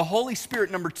 The Holy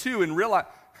Spirit, number two, in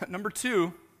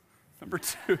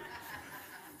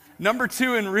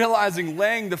realizing,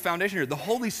 laying the foundation here, the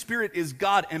Holy Spirit is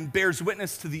God and bears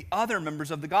witness to the other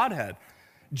members of the Godhead.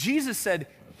 Jesus said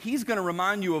he's going to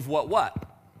remind you of what?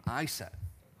 I said.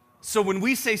 So when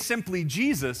we say simply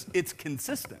Jesus, it's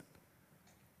consistent.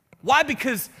 Why?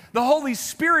 Because the Holy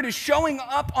Spirit is showing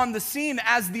up on the scene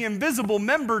as the invisible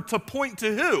member to point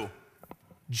to who?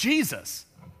 Jesus.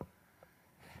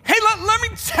 Hey, let me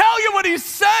tell you what he's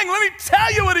saying. Let me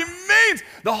tell you what he means.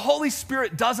 The Holy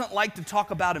Spirit doesn't like to talk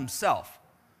about himself.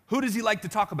 Who does he like to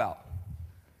talk about?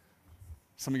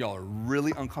 Some of y'all are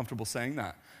really uncomfortable saying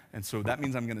that. And so that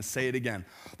means I'm going to say it again.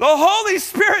 The Holy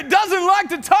Spirit doesn't like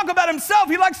to talk about himself.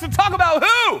 He likes to talk about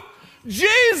who?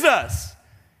 Jesus.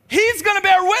 He's going to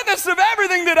bear witness of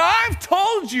everything that I've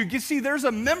told you. You see, there's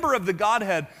a member of the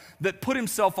Godhead that put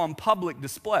himself on public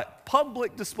display.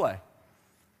 Public display.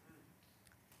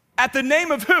 At the name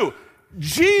of who?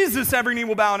 Jesus, every knee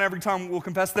will bow and every tongue will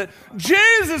confess that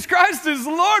Jesus Christ is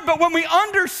Lord. But when we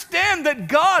understand that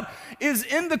God is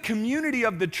in the community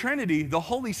of the Trinity, the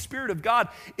Holy Spirit of God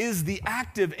is the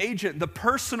active agent, the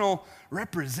personal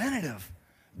representative,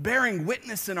 bearing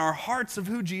witness in our hearts of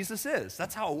who Jesus is.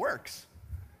 That's how it works.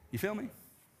 You feel me?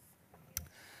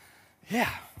 Yeah,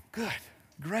 good,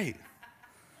 great.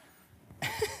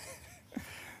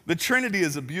 The Trinity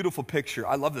is a beautiful picture,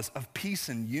 I love this, of peace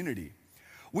and unity.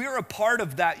 We are a part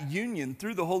of that union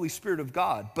through the Holy Spirit of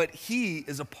God, but he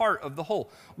is a part of the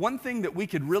whole. One thing that we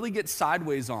could really get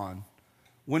sideways on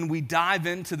when we dive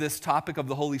into this topic of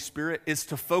the Holy Spirit is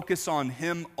to focus on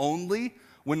him only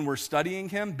when we're studying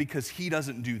him, because he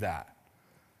doesn't do that.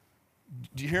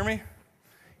 Do you hear me?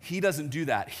 He doesn't do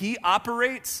that. He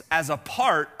operates as a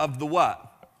part of the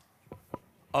what?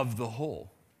 Of the whole.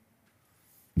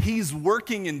 He's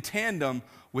working in tandem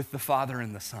with the Father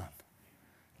and the Son.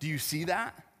 Do you see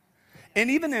that? And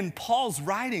even in Paul's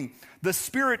writing, the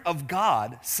Spirit of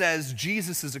God says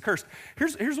Jesus is accursed.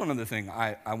 Here's one other thing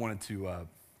I wanted to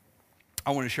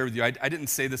share with you. I didn't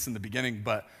say this in the beginning,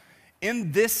 but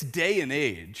in this day and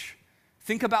age,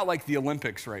 think about like the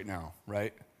Olympics right now,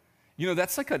 right? You know,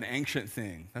 that's like an ancient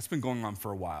thing. That's been going on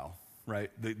for a while,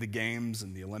 right? The games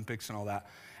and the Olympics and all that.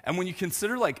 And when you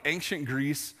consider like ancient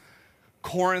Greece,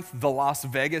 Corinth, the Las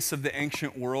Vegas of the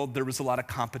ancient world, there was a lot of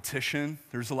competition.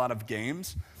 There was a lot of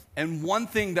games. And one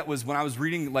thing that was, when I was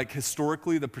reading like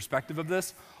historically the perspective of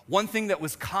this, one thing that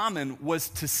was common was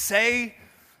to say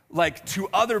like to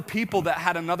other people that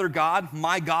had another God,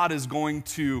 my God is going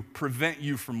to prevent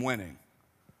you from winning.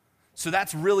 So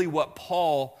that's really what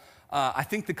Paul, I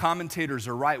think the commentators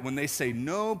are right when they say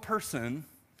no person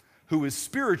who is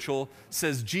spiritual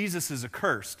says Jesus is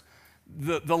accursed.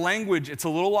 The language, it's a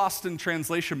little lost in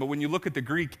translation, but when you look at the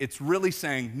Greek, it's really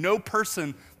saying no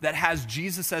person that has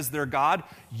Jesus as their God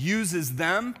uses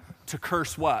them to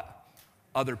curse what?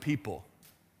 Other people.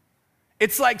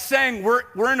 It's like saying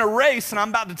we're in a race and I'm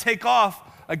about to take off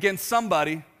against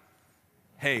somebody.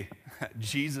 Hey,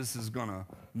 Jesus is going to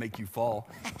make you fall.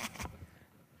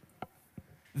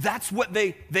 That's what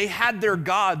they had their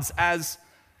gods as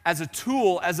a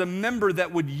tool, as a member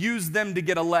that would use them to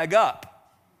get a leg up.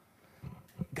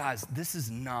 Guys, this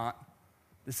is not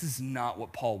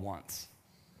what Paul wants.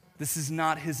 This is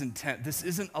not his intent. This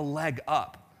isn't a leg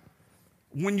up.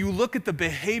 When you look at the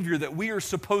behavior that we are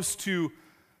supposed to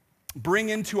bring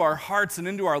into our hearts and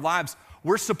into our lives,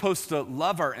 we're supposed to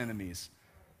love our enemies,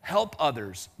 help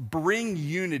others, bring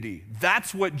unity.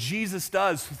 That's what Jesus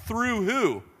does through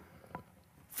who?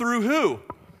 Through who?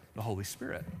 The Holy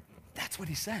Spirit. That's what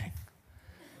he's saying.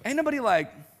 Ain't nobody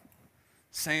like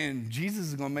saying Jesus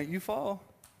is going to make you fall.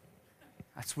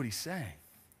 That's what he's saying.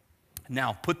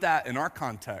 Now, put that in our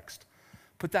context.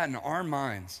 Put that in our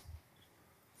minds.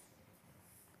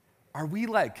 Are we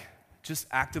like just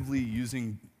actively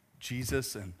using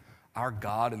Jesus and our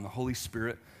God and the Holy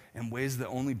Spirit in ways that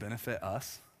only benefit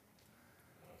us?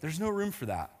 There's no room for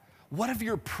that. What have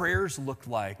your prayers looked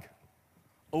like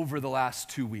over the last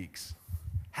 2 weeks?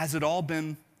 Has it all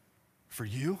been for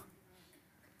you?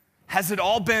 Has it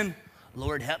all been,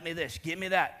 Lord, help me this, give me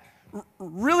that?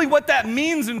 Really what that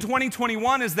means in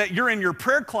 2021 is that you're in your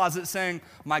prayer closet saying,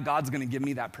 my God's going to give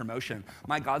me that promotion.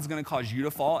 My God's going to cause you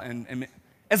to fall. And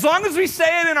as long as we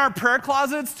say it in our prayer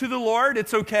closets to the Lord,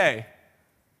 it's okay.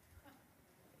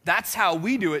 That's how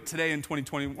we do it today in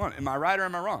 2021. Am I right or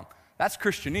am I wrong? That's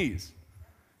Christianese.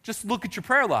 Just look at your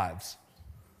prayer lives.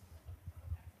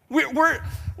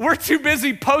 We're too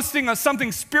busy posting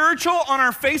something spiritual on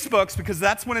our Facebooks because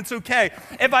that's when it's okay.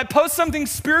 If I post something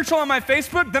spiritual on my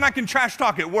Facebook, then I can trash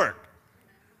talk at work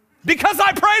because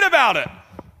I prayed about it.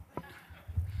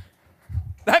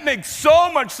 That makes so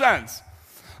much sense.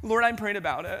 Lord, I prayed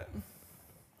about it.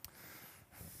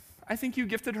 I think you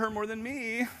gifted her more than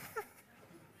me.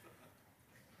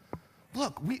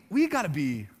 Look, we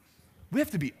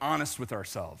have to be honest with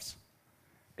ourselves.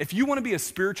 If you want to be a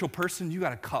spiritual person, you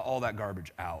got to cut all that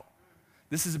garbage out.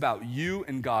 This is about you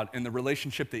and God and the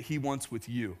relationship that he wants with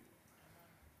you.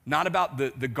 Not about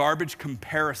the garbage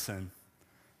comparison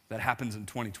that happens in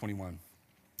 2021.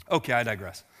 Okay, I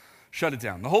digress. Shut it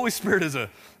down. The Holy Spirit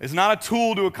is not a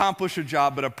tool to accomplish a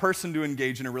job, but a person to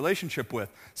engage in a relationship with.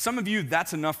 Some of you,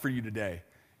 that's enough for you today.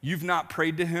 You've not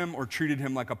prayed to him or treated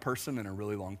him like a person in a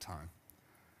really long time.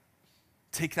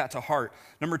 Take that to heart.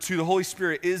 Number 2, the Holy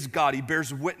Spirit is God. He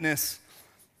bears witness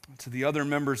to the other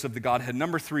members of the Godhead.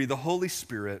 Number 3, the Holy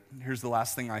Spirit, here's the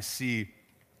last thing I see,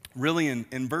 really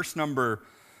in verse number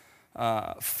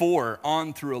 4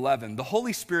 on through 11, the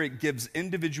Holy Spirit gives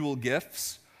individual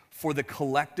gifts for the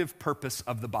collective purpose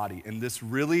of the body. And this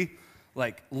really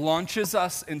launches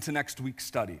us into next week's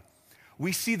study.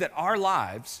 We see that our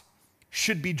lives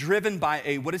should be driven by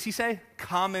a, what does he say?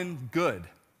 Common good.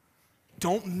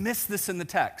 Don't miss this in the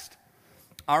text.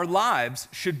 Our lives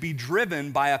should be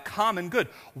driven by a common good.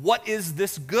 What is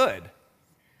this good?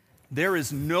 There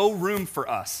is no room for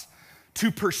us to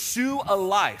pursue a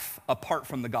life apart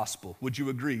from the gospel. Would you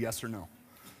agree, yes or no?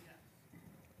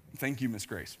 Thank you, Miss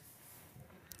Grace.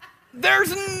 There's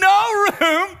no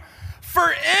room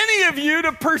for any of you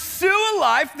to pursue a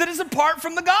life that is apart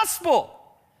from the gospel.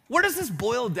 What does this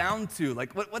boil down to?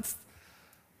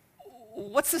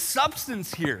 What's the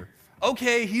substance here?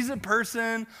 Okay, he's a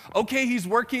person. Okay, he's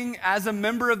working as a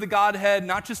member of the Godhead,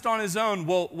 not just on his own.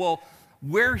 Well,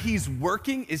 where he's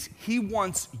working is he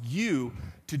wants you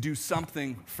to do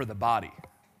something for the body.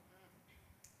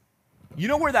 You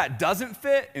know where that doesn't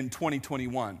fit? In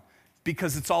 2021,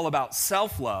 because it's all about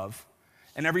self-love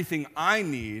and everything I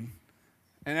need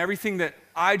and everything that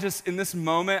I just, in this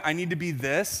moment, I need to be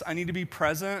this, I need to be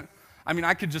present. I mean,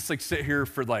 I could just sit here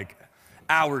for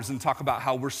hours and talk about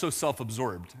how we're so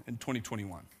self-absorbed in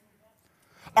 2021.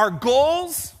 Our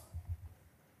goals,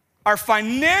 our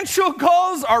financial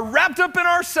goals are wrapped up in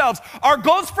ourselves. Our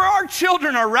goals for our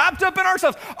children are wrapped up in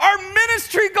ourselves. Our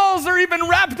ministry goals are even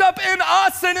wrapped up in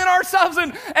us and in ourselves.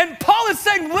 And Paul is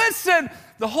saying, listen,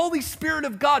 the Holy Spirit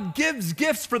of God gives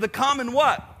gifts for the common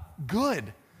what?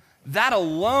 Good. That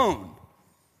alone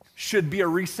should be a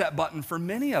reset button for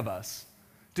many of us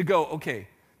to go, okay,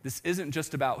 this isn't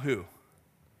just about who?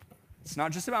 It's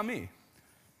not just about me.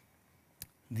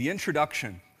 The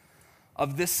introduction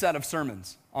of this set of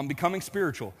sermons on becoming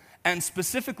spiritual, and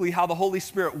specifically how the Holy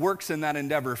Spirit works in that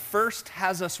endeavor, first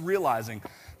has us realizing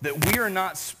that we are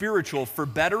not spiritual for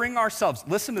bettering ourselves.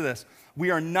 Listen to this. We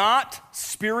are not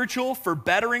spiritual for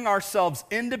bettering ourselves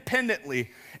independently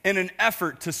in an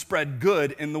effort to spread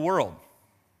good in the world,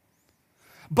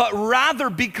 but rather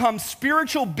become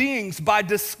spiritual beings by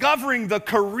discovering the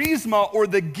charisma or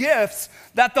the gifts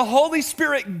that the Holy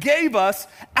Spirit gave us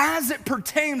as it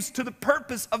pertains to the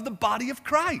purpose of the body of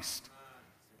Christ.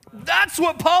 That's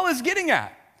what Paul is getting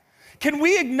at. Can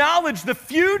we acknowledge the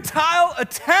futile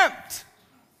attempt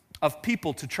of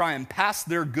people to try and pass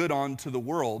their good on to the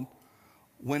world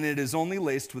when it is only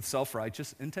laced with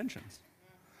self-righteous intentions?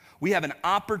 We have an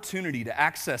opportunity to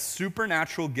access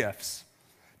supernatural gifts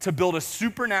to build a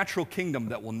supernatural kingdom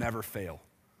that will never fail.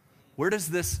 Where does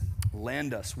this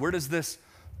land us? Where does this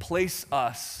place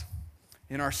us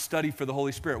in our study for the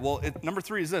Holy Spirit? Well, number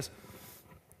 3 is this.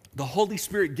 The Holy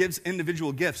Spirit gives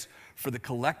individual gifts for the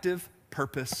collective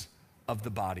purpose of the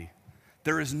body.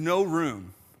 There is no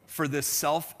room for this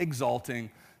self-exalting,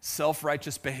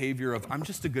 self-righteous behavior of, I'm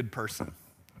just a good person.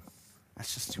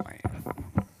 That's just who I am.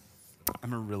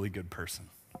 I'm a really good person.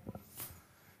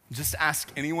 Just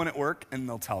ask anyone at work and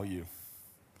they'll tell you,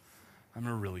 I'm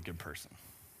a really good person.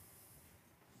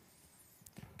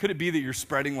 Could it be that you're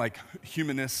spreading like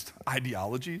humanist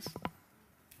ideologies?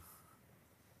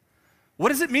 What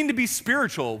does it mean to be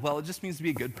spiritual? Well, it just means to be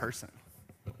a good person.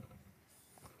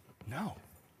 No,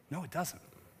 it doesn't.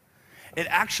 It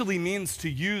actually means to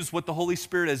use what the Holy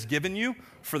Spirit has given you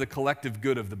for the collective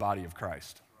good of the body of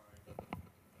Christ.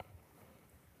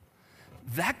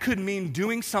 That could mean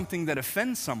doing something that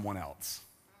offends someone else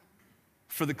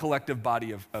for the collective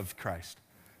body of Christ.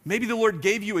 Maybe the Lord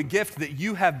gave you a gift that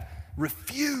you have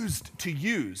refused to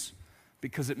use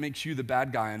because it makes you the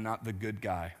bad guy and not the good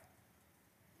guy.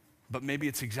 But maybe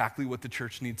it's exactly what the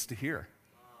church needs to hear.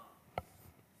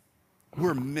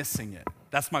 We're missing it.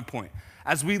 That's my point.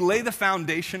 As we lay the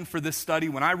foundation for this study,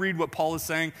 when I read what Paul is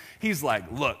saying, he's like,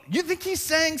 look, you think he's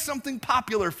saying something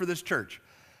popular for this church?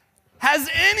 Has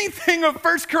anything of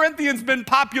 1 Corinthians been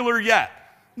popular yet?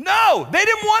 No, they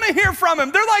didn't want to hear from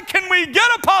him. They're like, can we get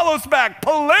Apollos back?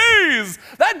 Please,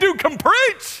 that dude can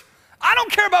preach. I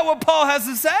don't care about what Paul has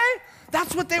to say.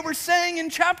 That's what they were saying in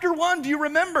chapter 1. Do you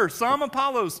remember? Some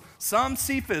Apollos, some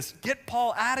Cephas. Get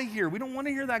Paul out of here. We don't want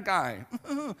to hear that guy.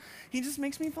 He just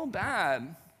makes me feel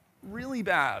bad, really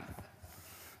bad,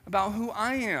 about who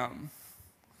I am.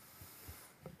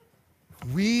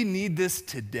 We need this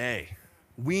today.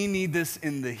 We need this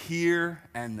in the here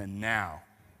and the now.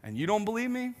 And you don't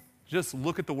believe me? Just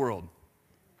look at the world.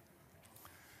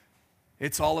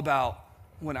 It's all about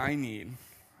what I need.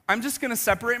 I'm just going to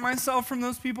separate myself from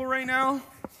those people right now.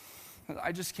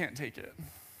 I just can't take it.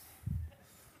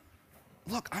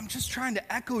 Look, I'm just trying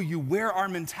to echo you where our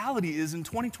mentality is in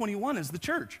 2021 as the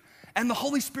church. And the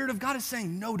Holy Spirit of God is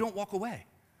saying, no, don't walk away.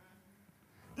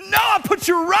 No, I put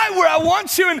you right where I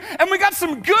want you, and we got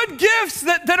some good gifts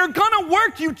that are gonna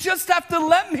work. You just have to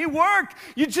let me work.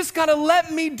 You just gotta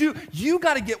let me do. You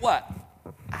gotta get what?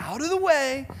 Out of the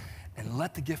way and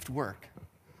let the gift work.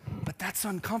 But that's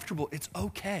uncomfortable. It's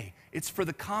okay. It's for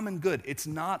the common good. It's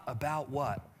not about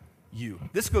what? You.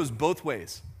 This goes both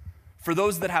ways. For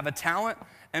those that have a talent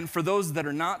and for those that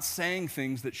are not saying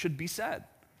things that should be said.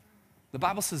 The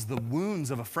Bible says the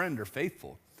wounds of a friend are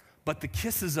faithful. But the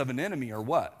kisses of an enemy are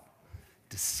what?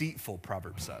 Deceitful,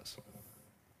 Proverbs says.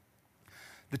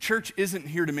 The church isn't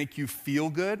here to make you feel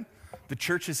good. The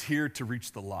church is here to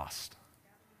reach the lost.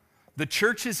 The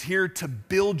church is here to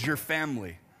build your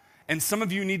family. And some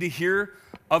of you need to hear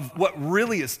of what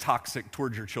really is toxic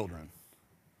towards your children,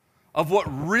 of what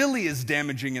really is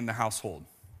damaging in the household,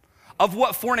 of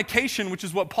what fornication, which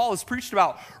is what Paul has preached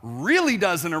about, really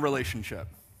does in a relationship.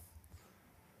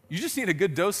 You just need a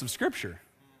good dose of Scripture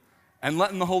and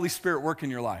letting the Holy Spirit work in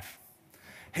your life.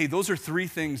 Hey, those are 3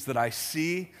 things that I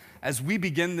see as we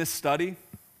begin this study.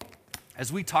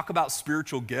 As we talk about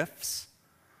spiritual gifts,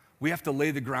 we have to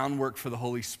lay the groundwork for the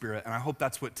Holy Spirit, and I hope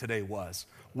that's what today was.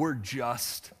 We're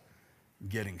just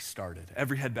getting started.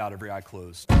 Every head bowed, every eye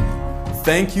closed.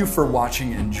 Thank you for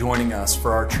watching and joining us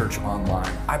for our church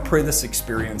online. I pray this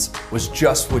experience was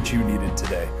just what you needed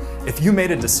today. If you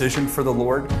made a decision for the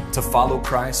Lord to follow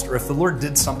Christ, or if the Lord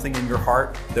did something in your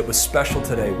heart that was special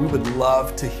today, we would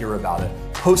love to hear about it.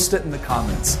 Post it in the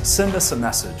comments, send us a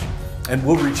message, and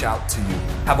we'll reach out to you.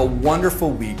 Have a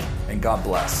wonderful week, and God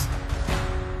bless.